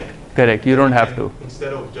the Correct. You don't have to.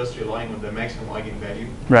 Instead of just relying on the maximum eigenvalue,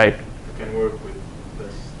 Right. you can work with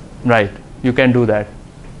this. Right. You can do that.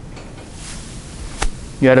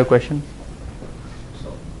 You had a question?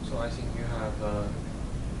 So I think you have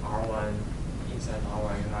R1, inside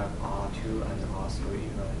R1 you have R2 and R3,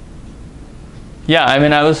 right? Yeah, I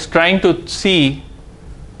mean, I was trying to see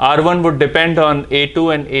R1 would depend on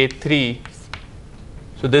A2 and A3.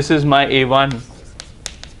 So this is my A1,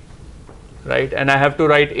 right? And I have to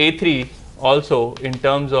write A3 also in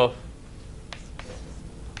terms of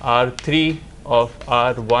R3 of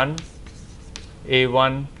R1,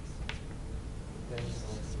 A1,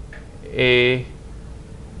 A,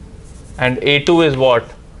 and A2 is what?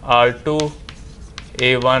 R2,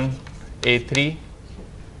 A1, A3,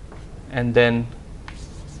 and then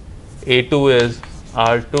A2 is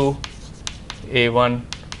R2, A1,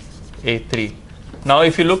 A3. Now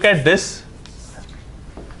if you look at this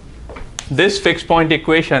fixed point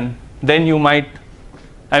equation, then you might,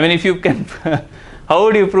 I mean, if you can, how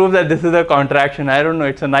would you prove that this is a contraction? I don't know,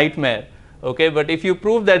 it's a nightmare. Okay, but if you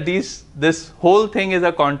prove that this whole thing is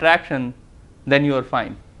a contraction, then you are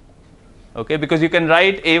fine. Okay, because you can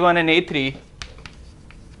write A1 and A3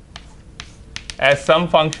 as some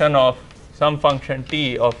function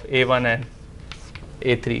t of A1 and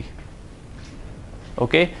A3.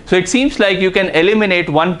 Okay, so it seems like you can eliminate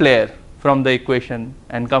one player from the equation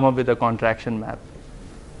and come up with a contraction map.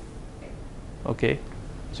 Okay,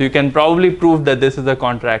 so you can probably prove that this is a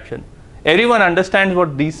contraction. Everyone understands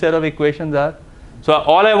what these set of equations are. So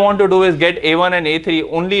all I want to do is get A1 and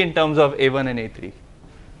A3 only in terms of A1 and A3.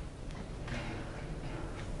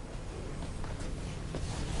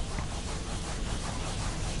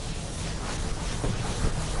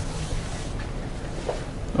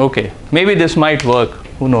 Okay, maybe this might work,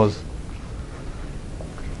 who knows.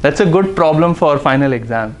 That's a good problem for final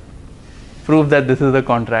exam. Prove that this is a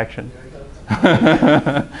contraction.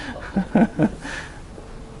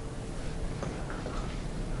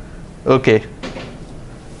 Okay.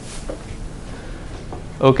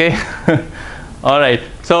 Okay. All right.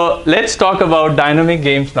 So let's talk about dynamic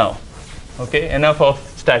games now. Okay. Enough of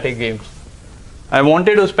static games. I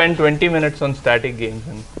wanted to spend 20 minutes on static games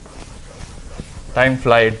and time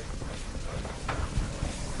flied.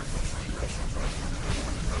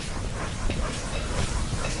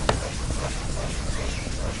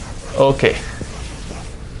 Okay.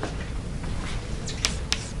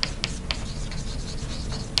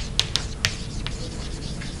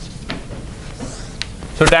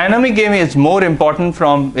 So dynamic gaming is more important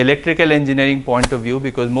from electrical engineering point of view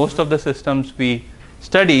because most of the systems we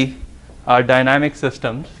study are dynamic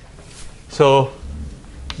systems. So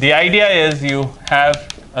the idea is you have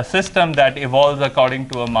a system that evolves according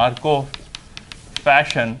to a Markov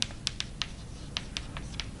fashion.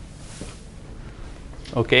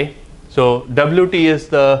 Okay, so WT is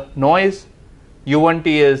the noise, U1T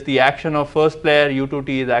is the action of first player, U2T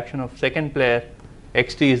is action of second player,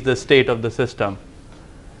 XT is the state of the system.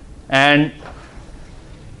 And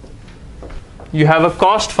you have a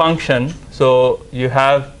cost function, so you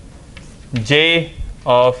have J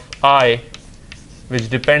of I, which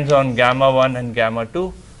depends on gamma 1 and gamma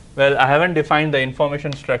 2. Well, I haven't defined the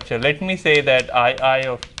information structure. Let me say that II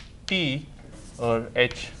of t or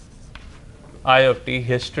HI of t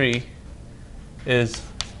history is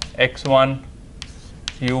x1,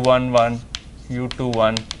 u11,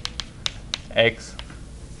 u21,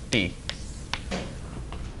 xt.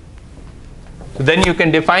 So then you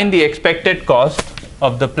can define the expected cost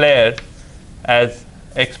of the player as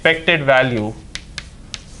expected value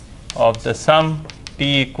of the sum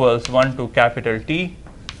t equals 1 to capital T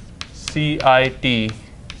CIT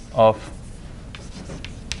of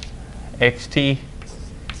xt,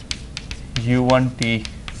 u1t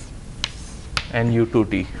and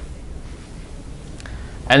u2t.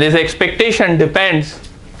 And this expectation depends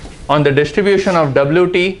on the distribution of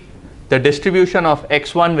WT, the distribution of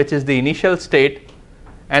x1, which is the initial state,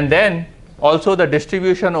 and then also the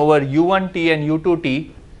distribution over u1t and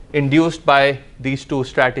u2t induced by these two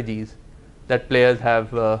strategies that players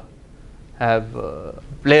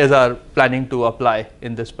players are planning to apply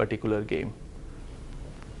in this particular game.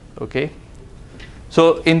 Okay.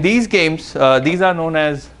 So in these games, these are known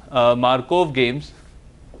as Markov games.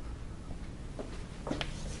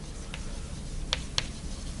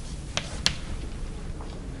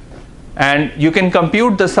 And you can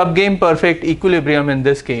compute the subgame perfect equilibrium in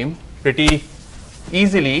this game pretty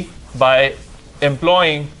easily by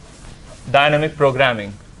employing dynamic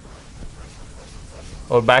programming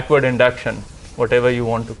or backward induction, whatever you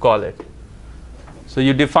want to call it. So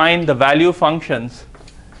you define the value functions.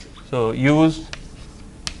 So use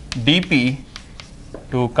dp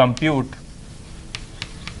to compute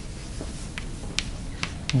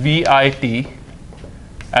vit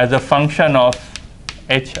as a function of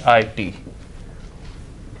HIT.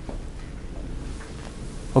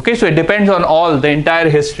 Okay, so it depends on all the entire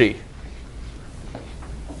history.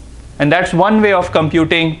 And that's one way of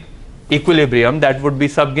computing equilibrium. That would be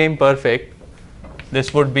subgame perfect.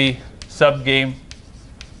 This would be subgame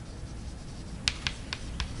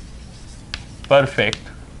perfect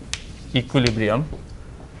equilibrium.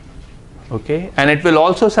 Okay, and it will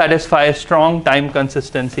also satisfy a strong time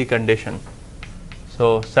consistency condition.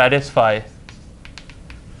 So satisfy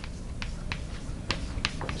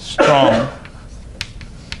strong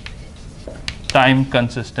time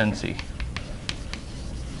consistency.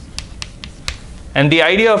 And the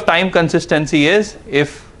idea of time consistency is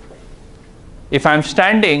if I'm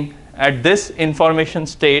standing at this information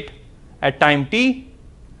state at time t,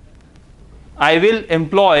 I will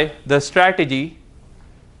employ the strategy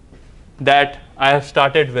that I have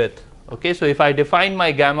started with. Okay, so if I define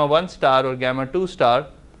my gamma 1 star or gamma 2 star,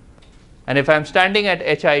 and if I'm standing at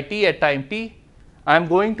HIT at time t, I'm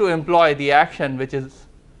going to employ the action which is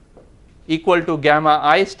equal to gamma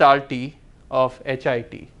I star t of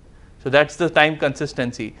HIT. So that's the time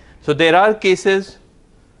consistency. So there are cases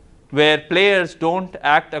where players don't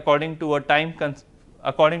act according to a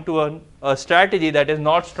strategy that is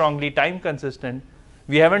not strongly time consistent.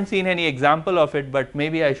 We haven't seen any example of it, but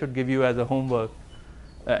maybe I should give you as a homework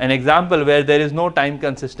an example where there is no time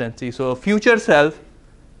consistency. So a future self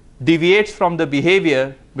deviates from the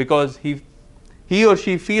behavior because he or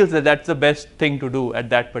she feels that that's the best thing to do at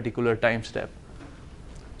that particular time step.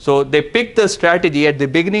 So they pick the strategy at the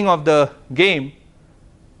beginning of the game,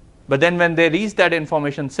 but then when they reach that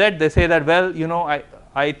information set, they say that, well, you know,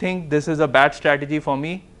 I think this is a bad strategy for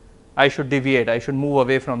me. I should deviate. I should move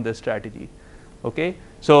away from this strategy. Okay,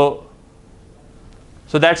 so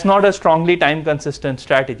that's not a strongly time consistent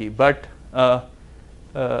strategy. But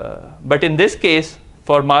in this case,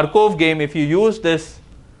 for Markov game, if you use this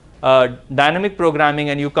dynamic programming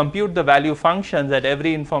and you compute the value functions at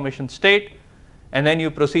every information state, and then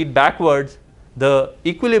you proceed backwards, the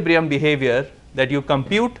equilibrium behavior that you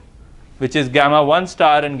compute, which is gamma 1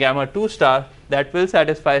 star and gamma 2 star, that will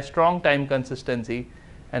satisfy strong time consistency,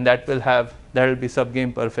 and that will be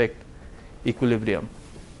subgame perfect equilibrium.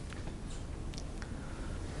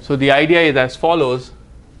 So the idea is as follows: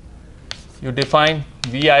 you define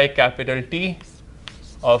Vi capital T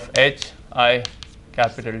of Hi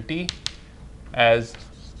capital T as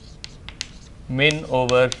min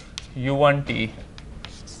over U1T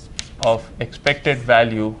of expected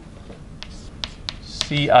value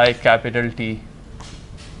Ci capital T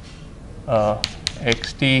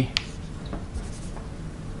xt.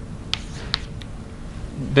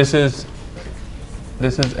 This is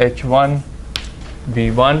H1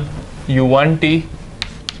 V1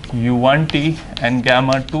 U1T and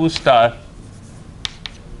gamma 2 star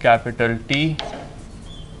capital T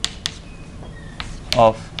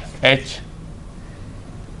of H2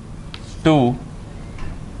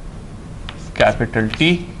 capital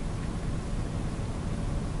T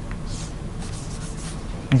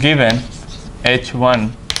given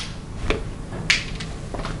H1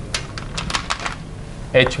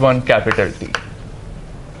 capital T.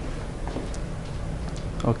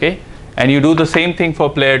 Okay, and you do the same thing for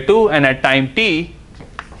player 2, and at time t,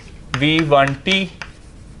 V1T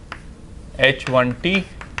H1T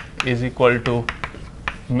is equal to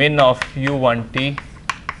min of U1T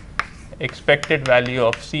expected value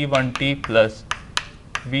of C1T plus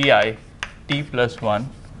Vi T plus 1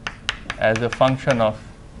 as a function of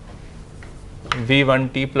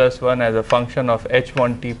V1T plus 1 as a function of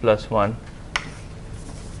H1T plus 1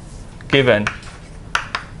 given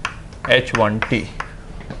H1T.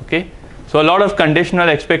 Okay, so a lot of conditional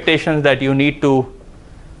expectations that you need to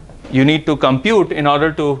compute in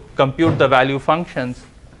order to compute the value functions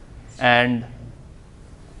and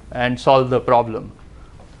solve the problem.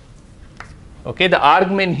 Okay, the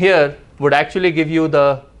argmin here would actually give you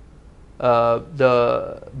the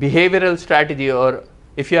behavioral strategy, or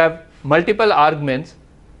if you have multiple argmins,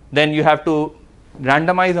 then you have to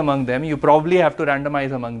randomize among them. You probably have to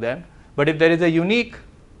randomize among them. But if there is a unique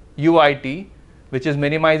UIT which is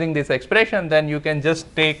minimizing this expression, then you can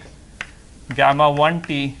just take gamma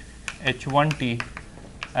 1T H1T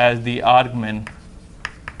as the argmin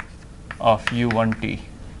of U1T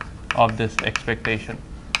of this expectation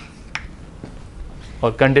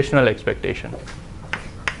or conditional expectation.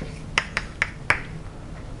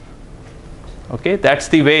 Okay, that's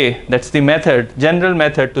the way, that's the method, general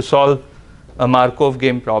method to solve a Markov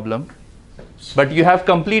game problem. But you have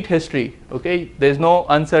complete history. Okay, there's no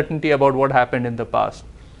uncertainty about what happened in the past.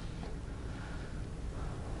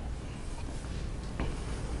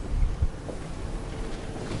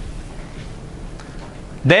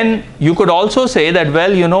 Then you could also say that,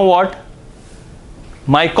 well, you know what,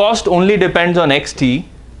 my cost only depends on xt.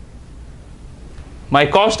 My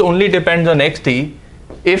cost only depends on xt.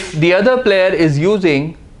 If the other player is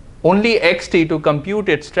using only xt to compute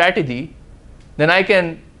its strategy, then I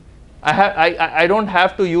don't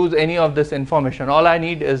have to use any of this information. All I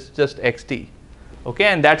need is just xt. Okay,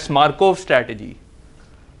 and that's Markov strategy.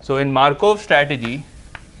 So in Markov strategy,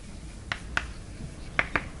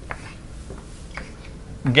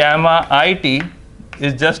 gamma it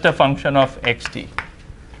is just a function of xt.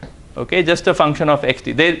 Okay, just a function of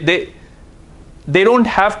xt. They don't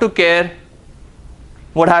have to care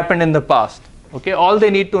what happened in the past. Okay, all they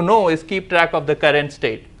need to know is keep track of the current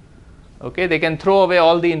state. Okay, they can throw away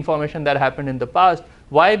all the information that happened in the past.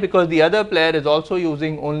 Why? Because the other player is also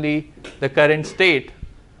using only the current state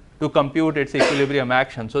to compute its equilibrium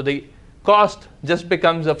action. So the cost just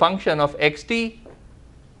becomes a function of xt,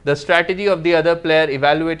 the strategy of the other player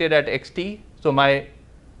evaluated at xt. So my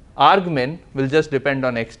argmin will just depend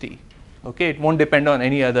on xt. Okay, it won't depend on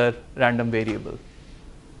any other random variable.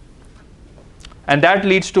 And that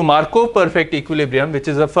leads to Markov perfect equilibrium, which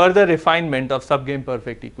is a further refinement of subgame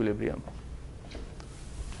perfect equilibrium.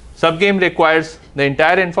 Subgame requires the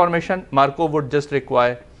entire information. Markov would just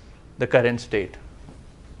require the current state.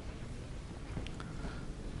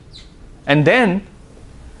 And then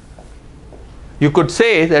you could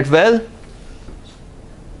say that, well,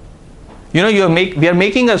 you know, we are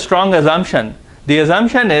making a strong assumption. The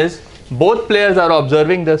assumption is both players are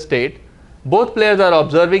observing the state. Both players are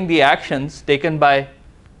observing the actions taken by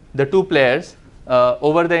the two players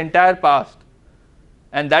over the entire past.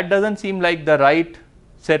 And that doesn't seem like the right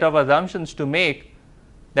set of assumptions to make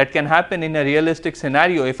that can happen in a realistic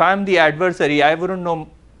scenario. If I'm the adversary, I wouldn't know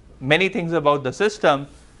many things about the system.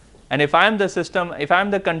 And if I'm the system, if I'm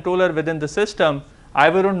the controller within the system, I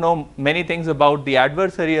wouldn't know many things about the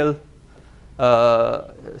adversarial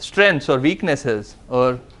strengths or weaknesses,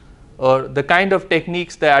 or the kind of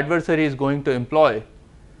techniques the adversary is going to employ.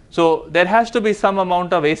 So there has to be some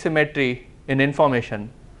amount of asymmetry in information.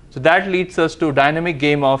 So that leads us to dynamic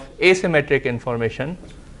game of asymmetric information.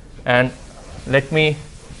 And let me,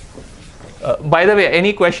 by the way,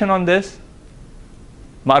 any question on this?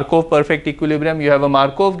 Markov perfect equilibrium. You have a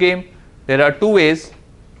Markov game. There are two ways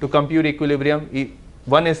to compute equilibrium.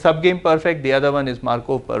 One is subgame perfect, the other one is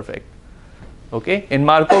Markov perfect. Okay? In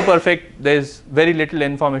Markov perfect, there is very little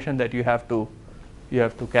information that you have to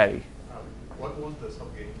carry. What was the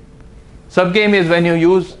subgame? Subgame is when you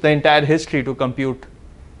use the entire history to compute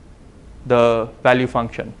the value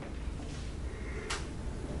function.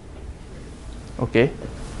 Okay,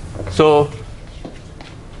 so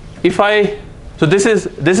so this is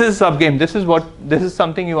subgame. This is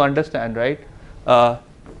something you understand, right?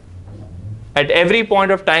 At every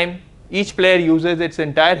point of time, each player uses its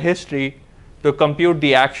entire history to compute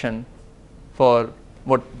the action for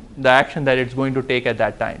the action that it's going to take at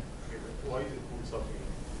that time. Why is it called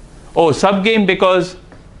subgame? Oh, subgame because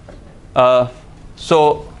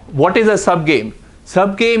so what is a subgame?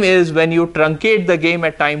 Subgame is when you truncate the game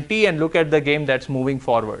at time t and look at the game that's moving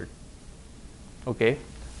forward. Okay,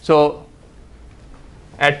 so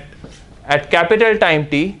at capital time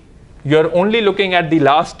t, you're only looking at the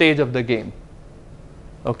last stage of the game.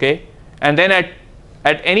 Okay, and then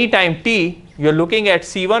at any time t, you're looking at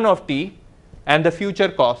c1 of t and the future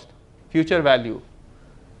cost, future value.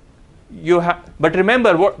 But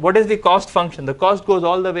remember, what is the cost function? The cost goes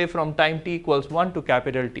all the way from time t equals 1 to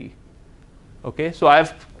capital T. Okay, so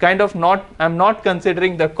I'm not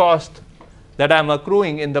considering the cost that I'm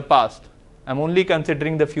accruing in the past. I'm only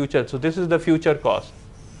considering the future. So this is the future cost.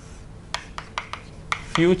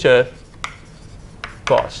 Future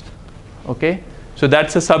cost. Okay, so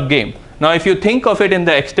that's a subgame. Now if you think of it in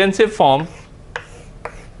the extensive form,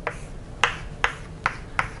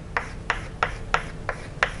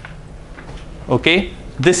 okay,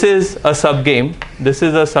 this is a subgame, this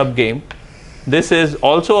is a subgame, this is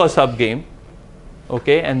also a subgame,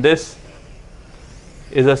 okay, and this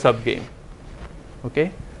is a subgame.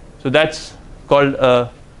 Okay, so that's called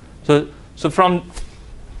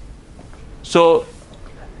so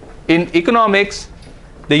in economics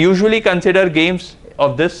they usually consider games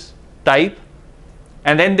of this type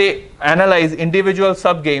and then they analyze individual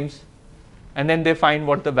subgames and then they find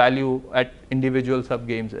what the value at individual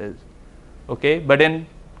subgames is. Okay, but in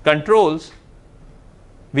controls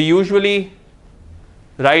we usually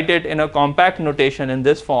write it in a compact notation in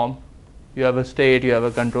this form. You have a state, you have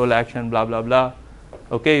a control action, blah blah blah.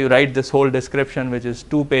 Okay, you write this whole description which is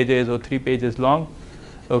 2 pages or 3 pages long.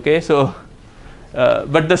 Okay, so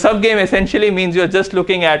but the subgame essentially means you're just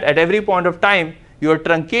looking at every point of time you're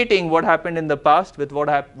truncating what happened in the past with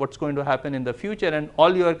what's going to happen in the future, and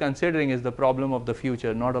all you are considering is the problem of the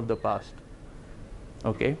future, not of the past.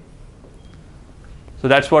 Okay, so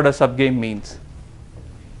that's what a subgame means.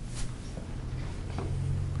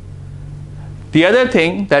 The other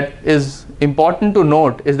thing that is important to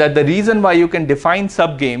note is that the reason why you can define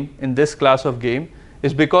subgame in this class of game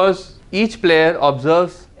is because each player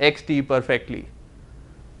observes xt perfectly.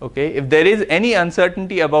 Okay, if there is any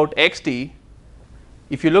uncertainty about xt,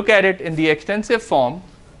 if you look at it in the extensive form,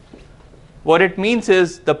 what it means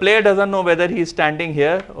is the player doesn't know whether he is standing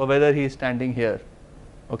here or whether he is standing here.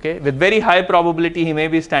 Okay, with very high probability he may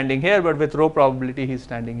be standing here, but with low probability he is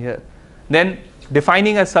standing here. Then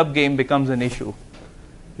defining a subgame becomes an issue.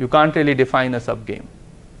 You can't really define a subgame.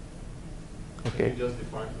 Okay. You just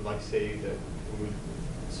define, like say that we will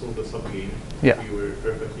solve the subgame Yeah. if we were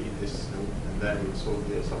perfectly in this node, and then we will solve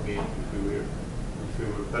the subgame if we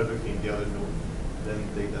were perfectly in the other node. Then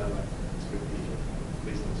data like it's going to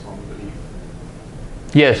be based on some belief.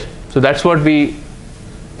 Yes. So that's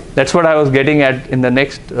what I was getting at in the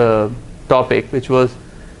next topic, which was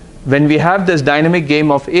when we have this dynamic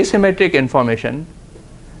game of asymmetric information,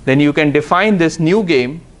 then you can define this new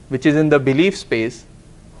game which is in the belief space,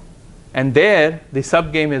 and there the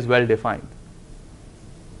subgame is well defined.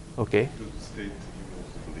 Okay. State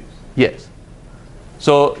equals beliefs. Yes.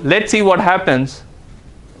 So let's see what happens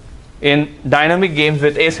in dynamic games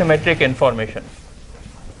with asymmetric information.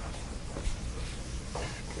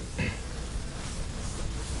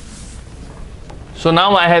 So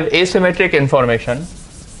now I have asymmetric information.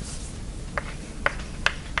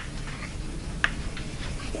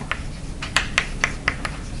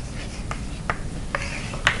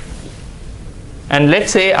 And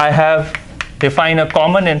let's say I have defined a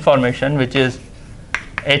common information which is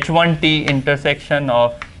h1t intersection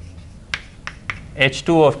of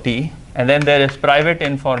h2 of t, and then there is private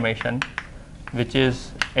information which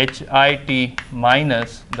is hit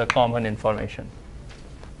minus the common information.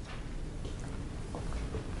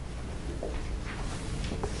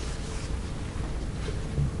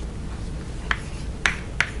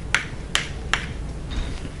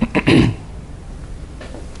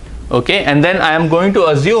 Okay, and then I am going to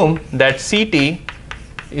assume that CT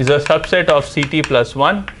is a subset of CT plus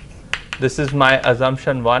 1. This is my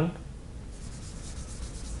assumption 1.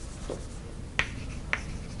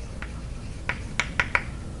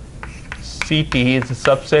 CT is a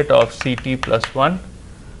subset of CT plus 1,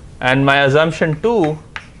 and my assumption 2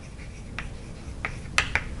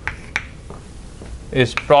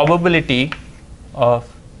 is probability of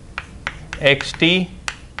xt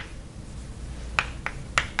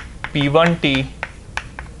p1t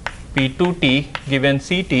p2t given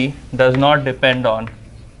CT does not depend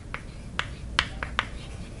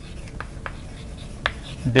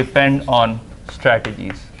on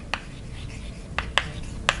strategies.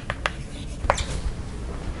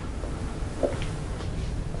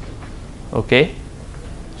 Okay,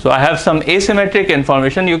 so I have some asymmetric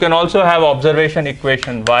information. You can also have observation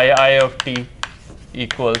equation yi of t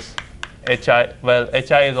equals hi. Well,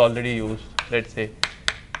 hi is already used. Let's say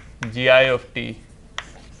gi of t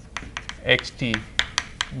xt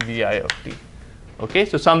vi of t. Okay,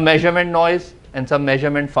 so some measurement noise and some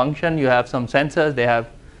measurement function. You have some sensors.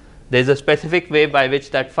 There's a specific way by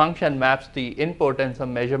which that function maps the input and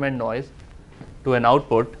some measurement noise to an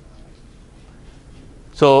output.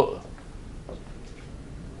 So,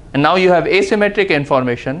 and now you have asymmetric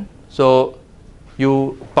information. So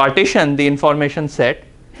you partition the information set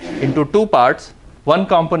into two parts. One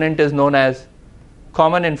component is known as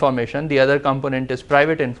common information, the other component is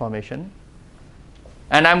private information.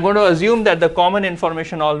 And I'm going to assume that the common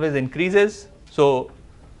information always increases. So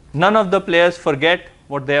none of the players forget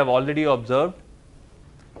what they have already observed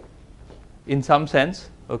in some sense.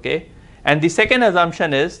 Okay. And the second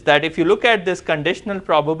assumption is that if you look at this conditional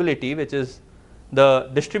probability, which is the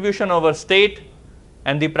distribution over state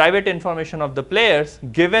and the private information of the players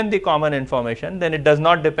given the common information, then it does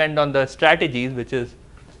not depend on the strategies, which is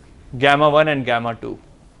gamma 1 and gamma 2.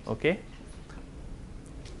 Okay.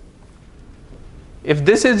 If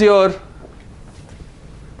this is the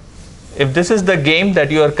game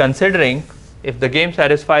that you are considering, if the game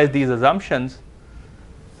satisfies these assumptions,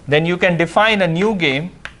 then you can define a new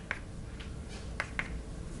game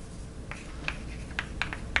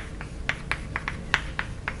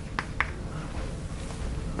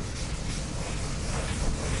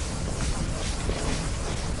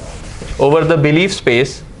over the belief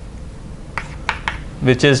space,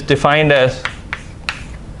 which is defined as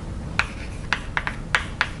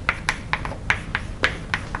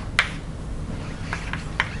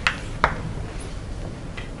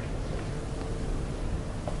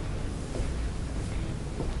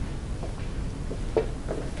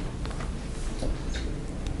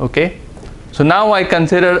okay. So now I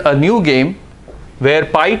consider a new game where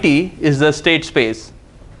pi t is the state space.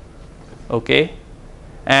 Okay.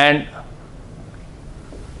 And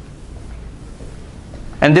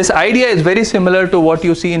this idea is very similar to what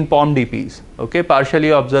you see in POM-DPs, okay,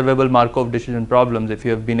 partially observable Markov decision problems, if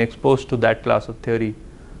you have been exposed to that class of theory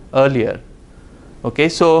earlier. Okay,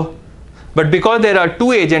 so, but because there are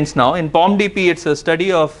two agents now, in POM-DP it's a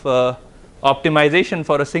study of optimization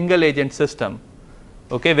for a single agent system,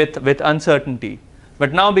 okay, with uncertainty.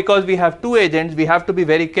 But now because we have two agents, we have to be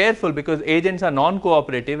very careful because agents are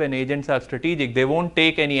non-cooperative and agents are strategic. They won't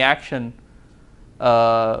take any action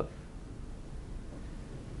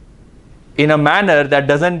in a manner that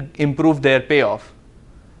doesn't improve their payoff.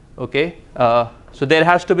 Okay, so there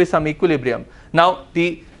has to be some equilibrium. Now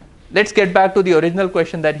let's get back to the original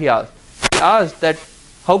question that he asked. He asked that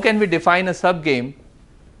how can we define a subgame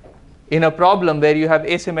in a problem where you have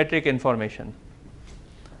asymmetric information?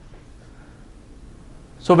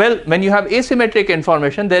 So well, when you have asymmetric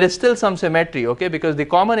information, there is still some symmetry, okay, because the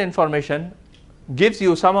common information gives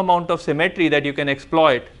you some amount of symmetry that you can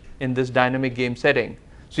exploit in this dynamic game setting.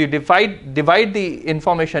 So you divide the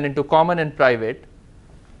information into common and private,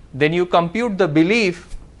 then you compute the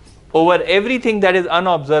belief over everything that is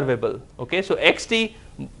unobservable. Okay, so xt,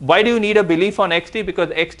 why do you need a belief on xt? Because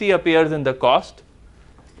xt appears in the cost.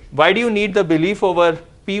 Why do you need the belief over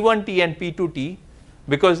p1t and p2t?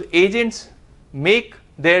 Because agents make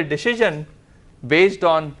their decision based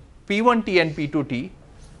on p1t and p2t,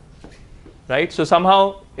 right? So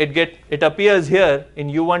somehow it appears here in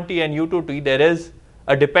u1t and u2t there is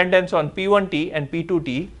a dependence on p1t and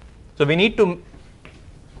p2t. So we need to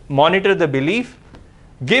monitor the belief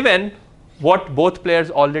given what both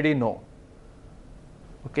players already know.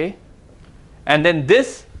 Okay, and then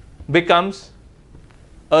this becomes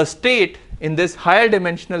a state in this higher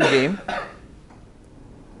dimensional game,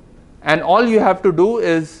 and all you have to do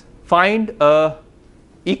is find a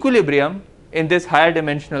equilibrium in this higher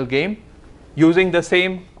dimensional game using the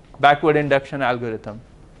same backward induction algorithm.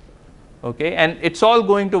 Okay, and it's all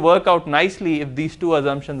going to work out nicely if these two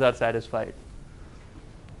assumptions are satisfied.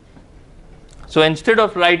 So instead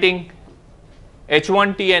of writing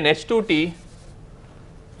h1t and h2t,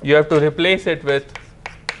 you have to replace it with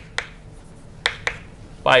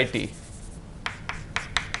pi t.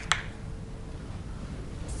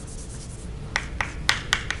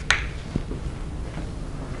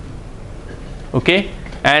 Okay,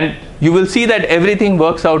 and you will see that everything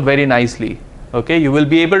works out very nicely. Okay, you will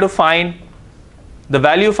be able to find the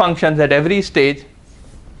value functions at every stage,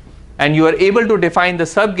 and you are able to define the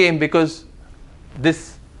subgame because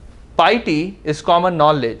this pi t is common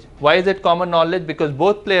knowledge. Why is it common knowledge? Because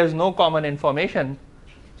both players know common information,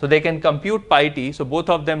 so they can compute pi t, so both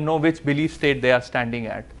of them know which belief state they are standing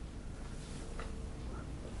at.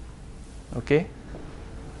 Okay.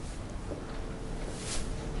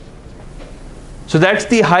 So that's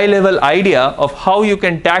the high level idea of how you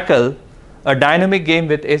can tackle a dynamic game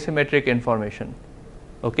with asymmetric information.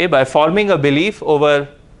 Okay, by forming a belief over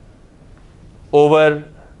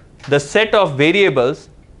the set of variables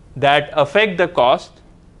that affect the cost.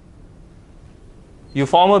 You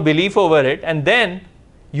form a belief over it, and then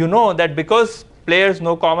you know that because players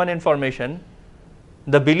know common information,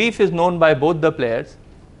 the belief is known by both the players,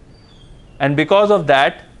 and because of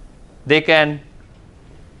that they can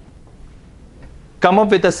come up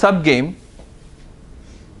with a subgame,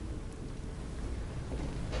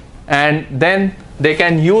 and then they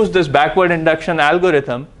can use this backward induction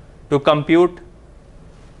algorithm to compute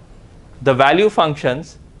the value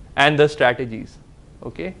functions and the strategies.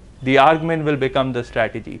 Okay, the argument will become the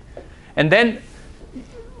strategy, and then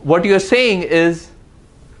what you are saying is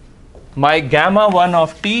my gamma 1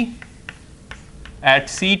 of t at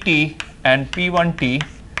ct and p1t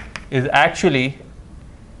is actually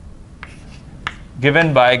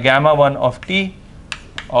given by gamma 1 of t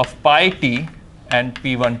of pi t and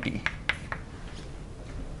p1t.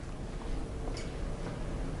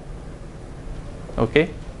 Okay,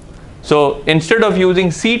 so instead of using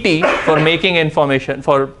ct for making information,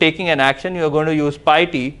 for taking an action, you are going to use pi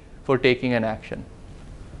t for taking an action.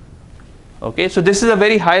 Okay, so this is a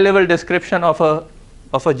very high level description of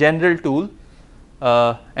a general tool,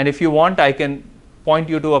 and if you want, I can point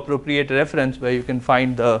you to appropriate reference where you can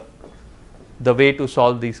find the way to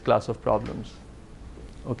solve these class of problems.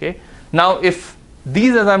 Okay, now if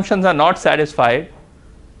these assumptions are not satisfied,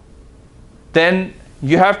 then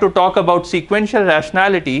you have to talk about sequential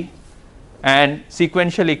rationality and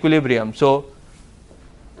sequential equilibrium. So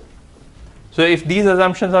if these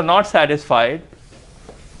assumptions are not satisfied,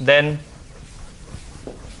 then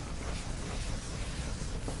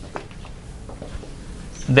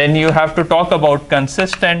you have to talk about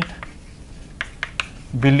consistent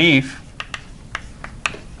belief,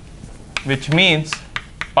 which means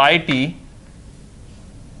pi t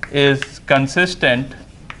is consistent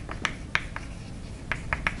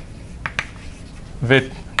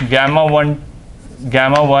with gamma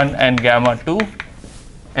 1 and gamma 2,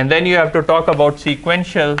 and then you have to talk about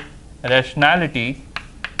sequential rationality,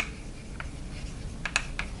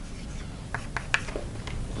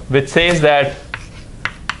 which says that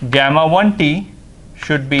gamma 1t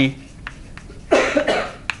should be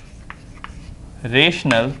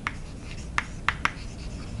rational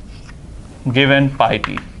given pi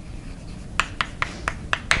t.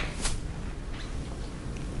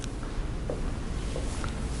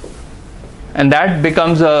 And that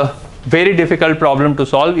becomes a very difficult problem to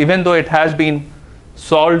solve, even though it has been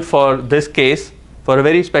solved for this case for a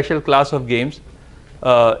very special class of games.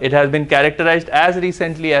 It has been characterized as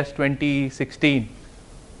recently as 2016.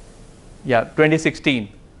 Yeah, 2016.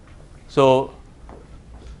 So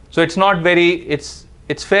it's not very, it's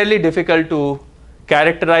fairly difficult to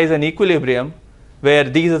characterize an equilibrium where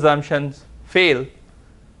these assumptions fail,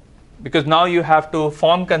 because now you have to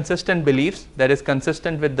form consistent beliefs that is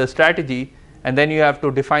consistent with the strategy, and then you have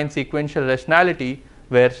to define sequential rationality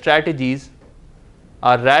where strategies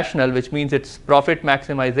are rational, which means it's profit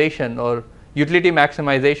maximization or utility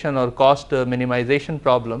maximization or cost minimization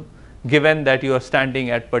problem, given that you are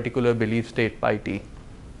standing at particular belief state pi t.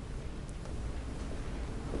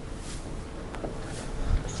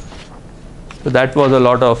 So that was a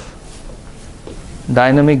lot of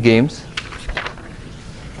dynamic games.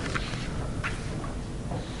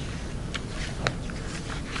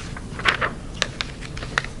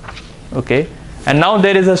 Okay, and now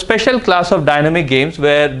there is a special class of dynamic games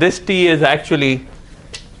where this t is actually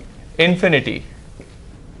infinity.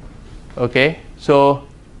 Okay, so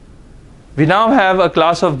we now have a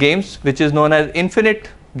class of games which is known as infinite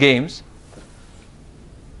games.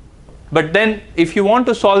 But then if you want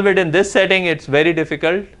to solve it in this setting, it's very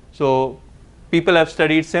difficult. So people have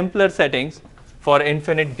studied simpler settings for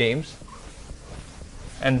infinite games,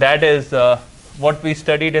 and that is what we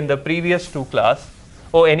studied in the previous two class.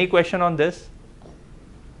 Oh, any question on this?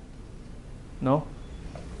 No?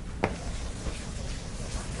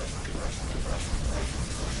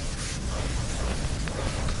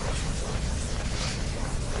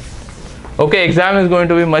 Okay, exam is going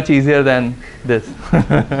to be much easier than this.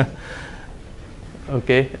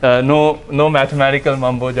 Okay, no mathematical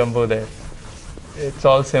mumbo jumbo there. It's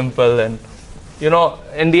all simple, and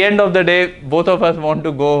in the end of the day, both of us want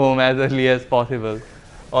to go home as early as possible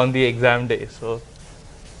on the exam day. So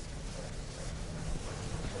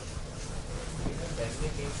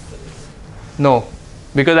no,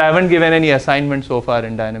 because I haven't given any assignment so far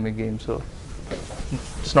in dynamic games, so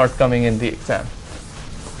it's not coming in the exam.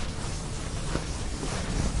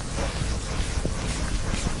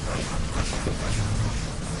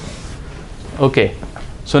 Okay,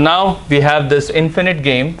 so now we have this infinite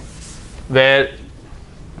game where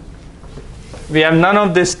we have none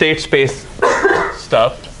of this state space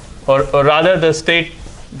stuff, or rather the state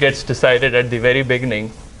gets decided at the very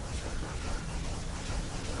beginning.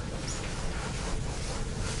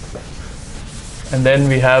 And then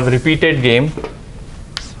we have repeated game.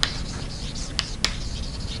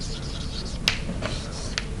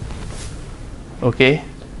 Okay,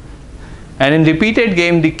 and in repeated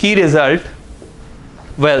game, the key result,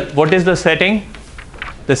 well, what is the setting?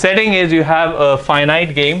 The setting is you have a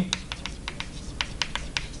finite game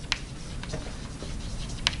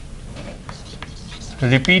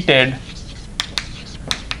repeated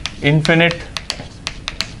infinite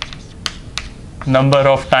number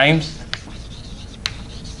of times,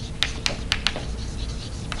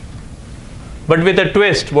 but with a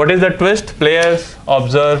twist. What is the twist? Players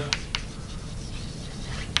observe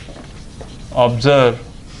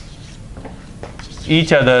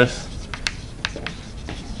each other's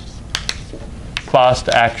past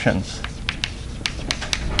actions.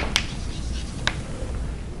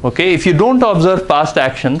 Okay, if you don't observe past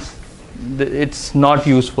actions, it's not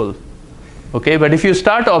useful. Okay, but if you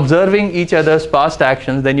start observing each other's past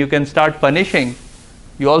actions, then you can start punishing.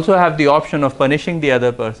 You also have the option of punishing the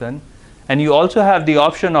other person, and you also have the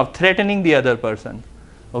option of threatening the other person.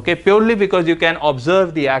 Okay, purely because you can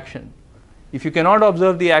observe the action. If you cannot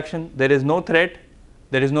observe the action, there is no threat,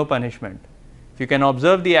 there is no punishment. If you can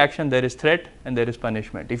observe the action, there is threat and there is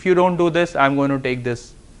punishment. If you don't do this, I'm going to take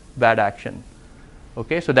this bad action.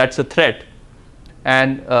 Okay, so that's a threat,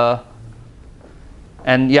 and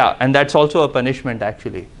that's also a punishment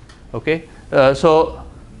actually. Okay, so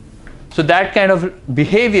that kind of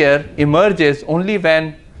behavior emerges only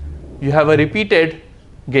when you have a repeated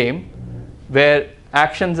game where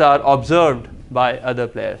actions are observed by other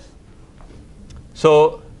players.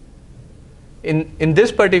 So in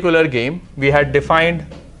this particular game, we had defined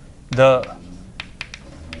the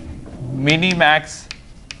minimax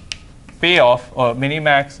payoff, or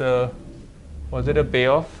minimax, was it a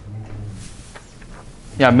payoff?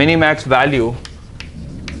 Yeah, minimax value,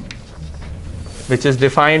 which is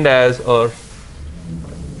defined as,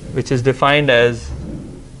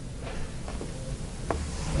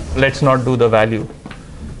 let's not do the value,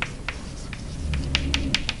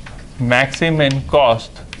 maximum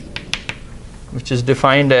cost, which is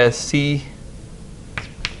defined as C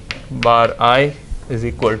bar I is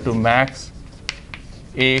equal to max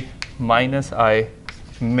A minus I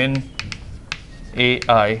min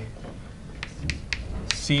AI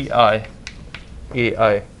CI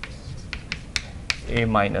AI A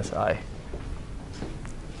minus I.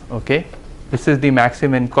 Okay, this is the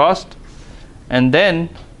maximum cost, and then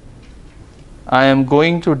I am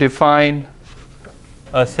going to define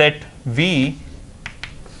a set V,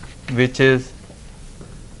 which is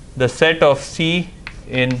the set of C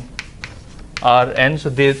in Rn. So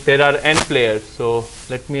there are n players. So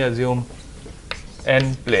let me assume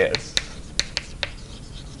n players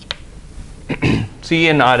C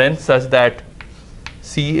in Rn such that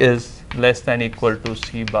C is less than equal to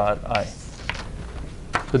C bar I.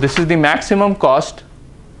 So this is the maximum cost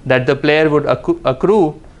that the player would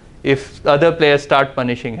accrue if other players start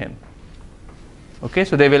punishing him. Okay,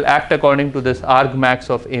 so they will act according to this argmax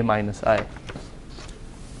of A minus I.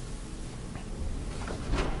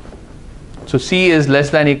 So C is less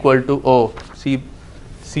than equal to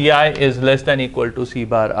Ci is less than equal to C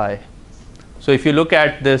bar I. So if you look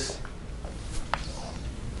at this,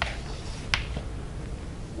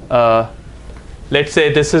 let's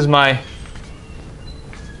say this is my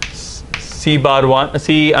C bar 1,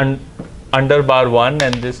 C under bar 1,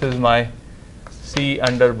 and this is my C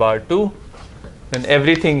under bar 2. Then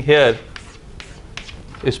everything here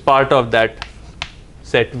is part of that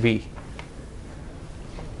set V.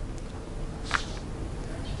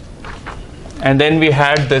 and then we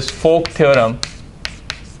had this Folk theorem.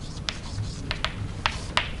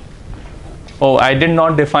 Oh, I did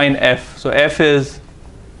not define F. So F is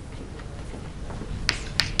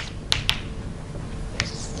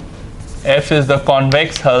the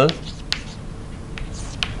convex hull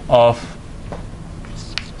of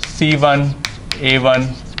C1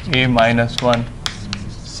 A1 A minus 1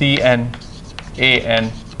 Cn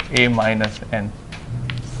An A minus n.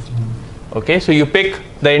 Okay, so you pick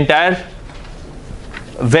the entire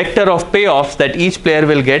vector of payoffs that each player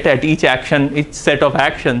will get at each action, each set of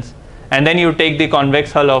actions, and then you take the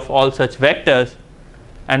convex hull of all such vectors,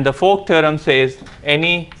 and the Folk theorem says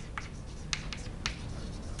any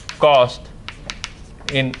cost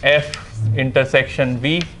in F intersection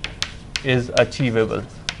V is achievable.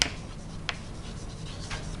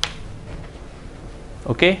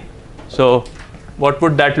 Okay, so what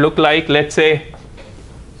would that look like? Let's say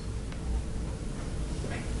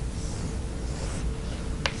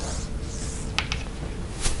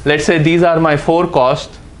these are my 4 cost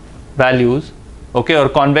values, okay, or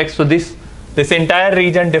convex. So this entire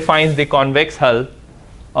region defines the convex hull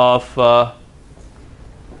of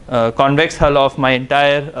my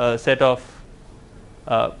entire set of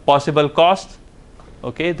possible costs.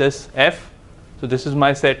 Okay, this F. So this is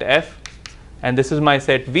my set F, and this is my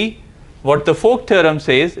set V. What the Folk theorem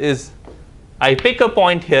says is, I pick a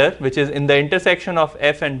point here which is in the intersection of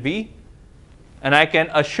F and V, and I can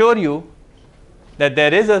assure you that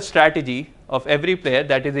there is a strategy of every player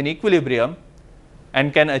that is in equilibrium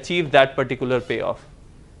and can achieve that particular payoff.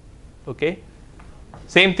 Okay,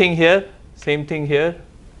 same thing here, same thing here.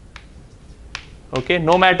 Okay,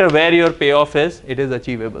 no matter where your payoff is, it is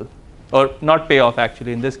achievable, or not payoff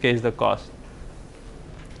actually, in this case the cost.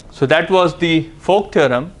 So that was the Folk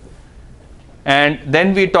theorem. And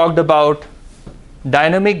then we talked about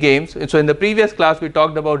dynamic games. So in the previous class we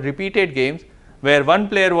talked about repeated games where one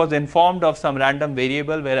player was informed of some random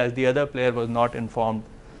variable, whereas the other player was not informed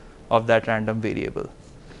of that random variable.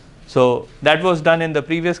 So that was done in the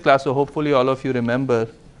previous class, so hopefully all of you remember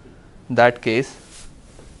that case.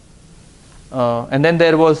 And then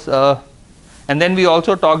there was and then we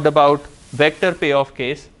also talked about vector payoff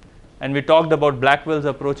case, and we talked about Blackwell's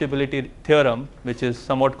approachability theorem, which is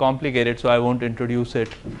somewhat complicated, so I won't introduce it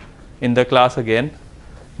in the class again.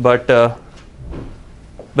 But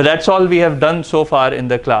that's all we have done so far in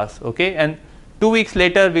the class. Okay, and 2 weeks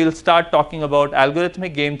later we'll start talking about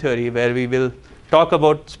algorithmic game theory, where we will talk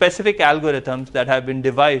about specific algorithms that have been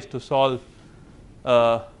devised to solve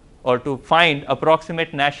or to find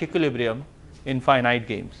approximate Nash equilibrium in finite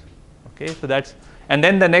games. Okay, so that's, and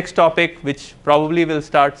then the next topic, which probably will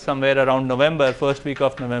start somewhere around November, first week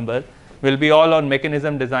of November, will be all on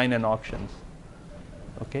mechanism design and auctions.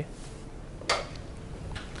 Okay.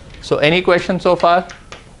 So any questions so far?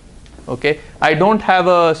 Okay, I don't have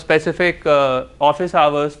a specific office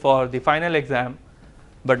hours for the final exam,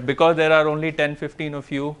 but because there are only 10-15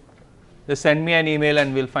 of you, just send me an email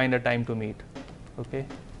and we'll find a time to meet. Okay.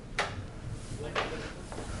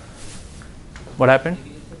 What happened?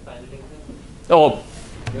 Oh,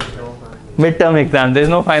 midterm exam. There is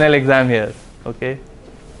no final exam here. Okay.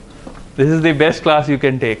 This is the best class you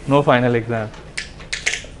can take. No final exam.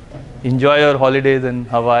 Enjoy your holidays in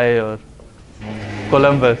Hawaii or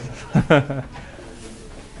Columbus.